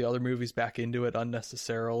tie all the other movies back into it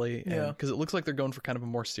unnecessarily. Yeah. Because it looks like they're going for kind of a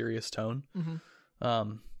more serious tone.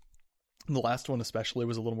 Mm-hmm. The last one especially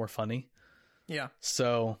was a little more funny. Yeah.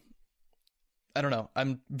 So, I don't know.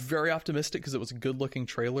 I'm very optimistic because it was a good-looking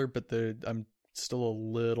trailer, but I'm still a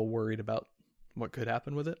little worried about what could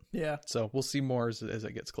happen with it. Yeah. So we'll see more as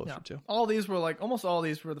it gets closer to. Almost all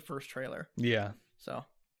these were the first trailer. Yeah. So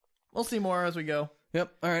we'll see more as we go.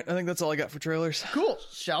 Yep. All right. I think that's all I got for trailers. Cool.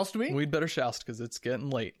 Shallst we? We'd better shoust because it's getting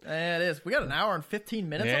late. It is. We got an hour and 15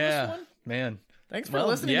 minutes on Yeah, this one. man. Thanks for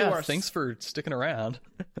listening to our... Thanks for sticking around.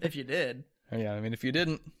 If you did. Yeah, I mean, if you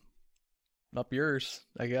didn't, up yours,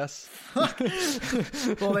 I guess.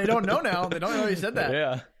 Well, they don't know now. They don't know you said that.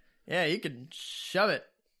 Yeah. Yeah, you can shove it.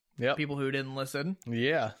 Yep. People who didn't listen.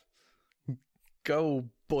 Yeah. Go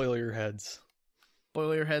boil your heads.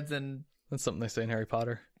 Boil your heads and... That's something they say in Harry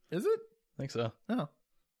Potter. Is it? I think so. Oh.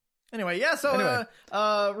 Anyway, yeah, so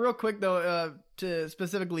real quick though, to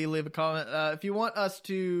specifically leave a comment, if you want us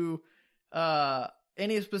to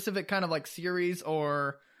any specific kind of like series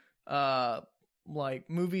or like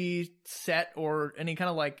movie set or any kind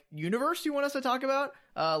of like universe you want us to talk about,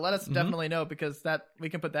 let us definitely know, because that we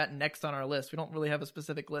can put that next on our list. We don't really have a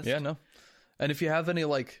specific list. Yeah, no. And if you have any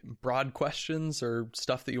like broad questions or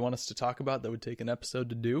stuff that you want us to talk about that would take an episode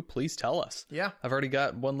to do, please tell us. Yeah. I've already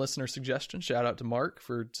got one listener suggestion. Shout out to Mark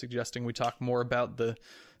for suggesting we talk more about the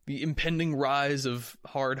impending rise of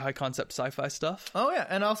hard, high concept sci-fi stuff. Oh yeah,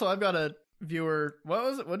 and also I've got a viewer. What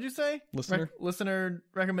was it? What did you say? Listener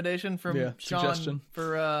recommendation from Sean suggestion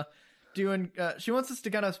for doing. She wants us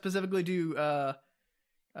to kind of specifically do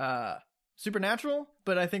Supernatural,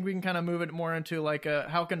 but I think we can kind of move it more into like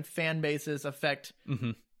how can fan bases affect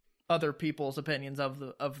other people's opinions of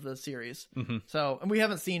the series. So, and we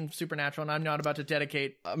haven't seen Supernatural, and I'm not about to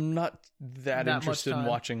dedicate. I'm not that interested in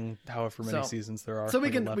watching however many seasons there are. So we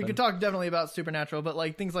can talk definitely about Supernatural, but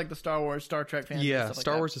like things like the Star Wars, Star Trek fans. Yeah,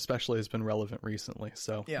 Star Wars especially has been relevant recently.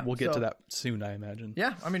 So we'll get to that soon, I imagine.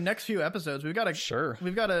 Yeah, I mean, next few episodes we've got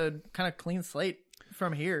a kind of clean slate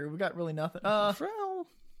from here. We got really nothing.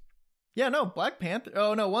 Yeah, no, Black Panther.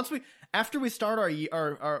 Oh no, after we start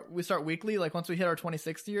our we start weekly, like once we hit our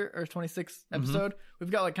 26th episode,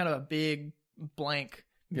 we've got like kind of a big blank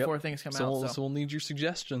before things come out. So we'll need your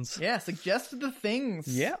suggestions. Yeah, suggest the things.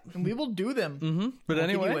 Yeah, and we will do them. But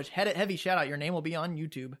anyway, give you a heavy shout out. Your name will be on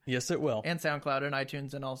YouTube. Yes, it will, and SoundCloud and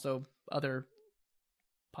iTunes and also other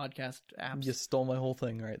podcast apps. You stole my whole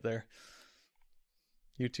thing right there.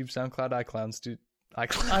 YouTube, SoundCloud, iCloud.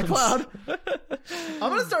 I'm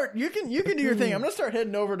gonna start. You can do your thing. I'm gonna start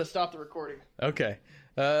heading over to stop the recording. Okay.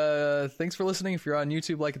 Thanks for listening. If you're on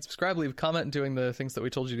YouTube, like and subscribe, leave a comment, doing the things that we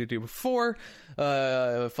told you to do before.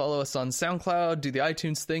 Follow us on SoundCloud, do the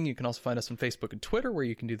iTunes thing. You can also find us on Facebook and Twitter, where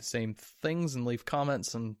you can do the same things and leave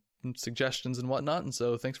comments and suggestions and whatnot. And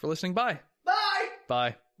so thanks for listening. Bye. Bye.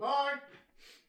 Bye. Bye.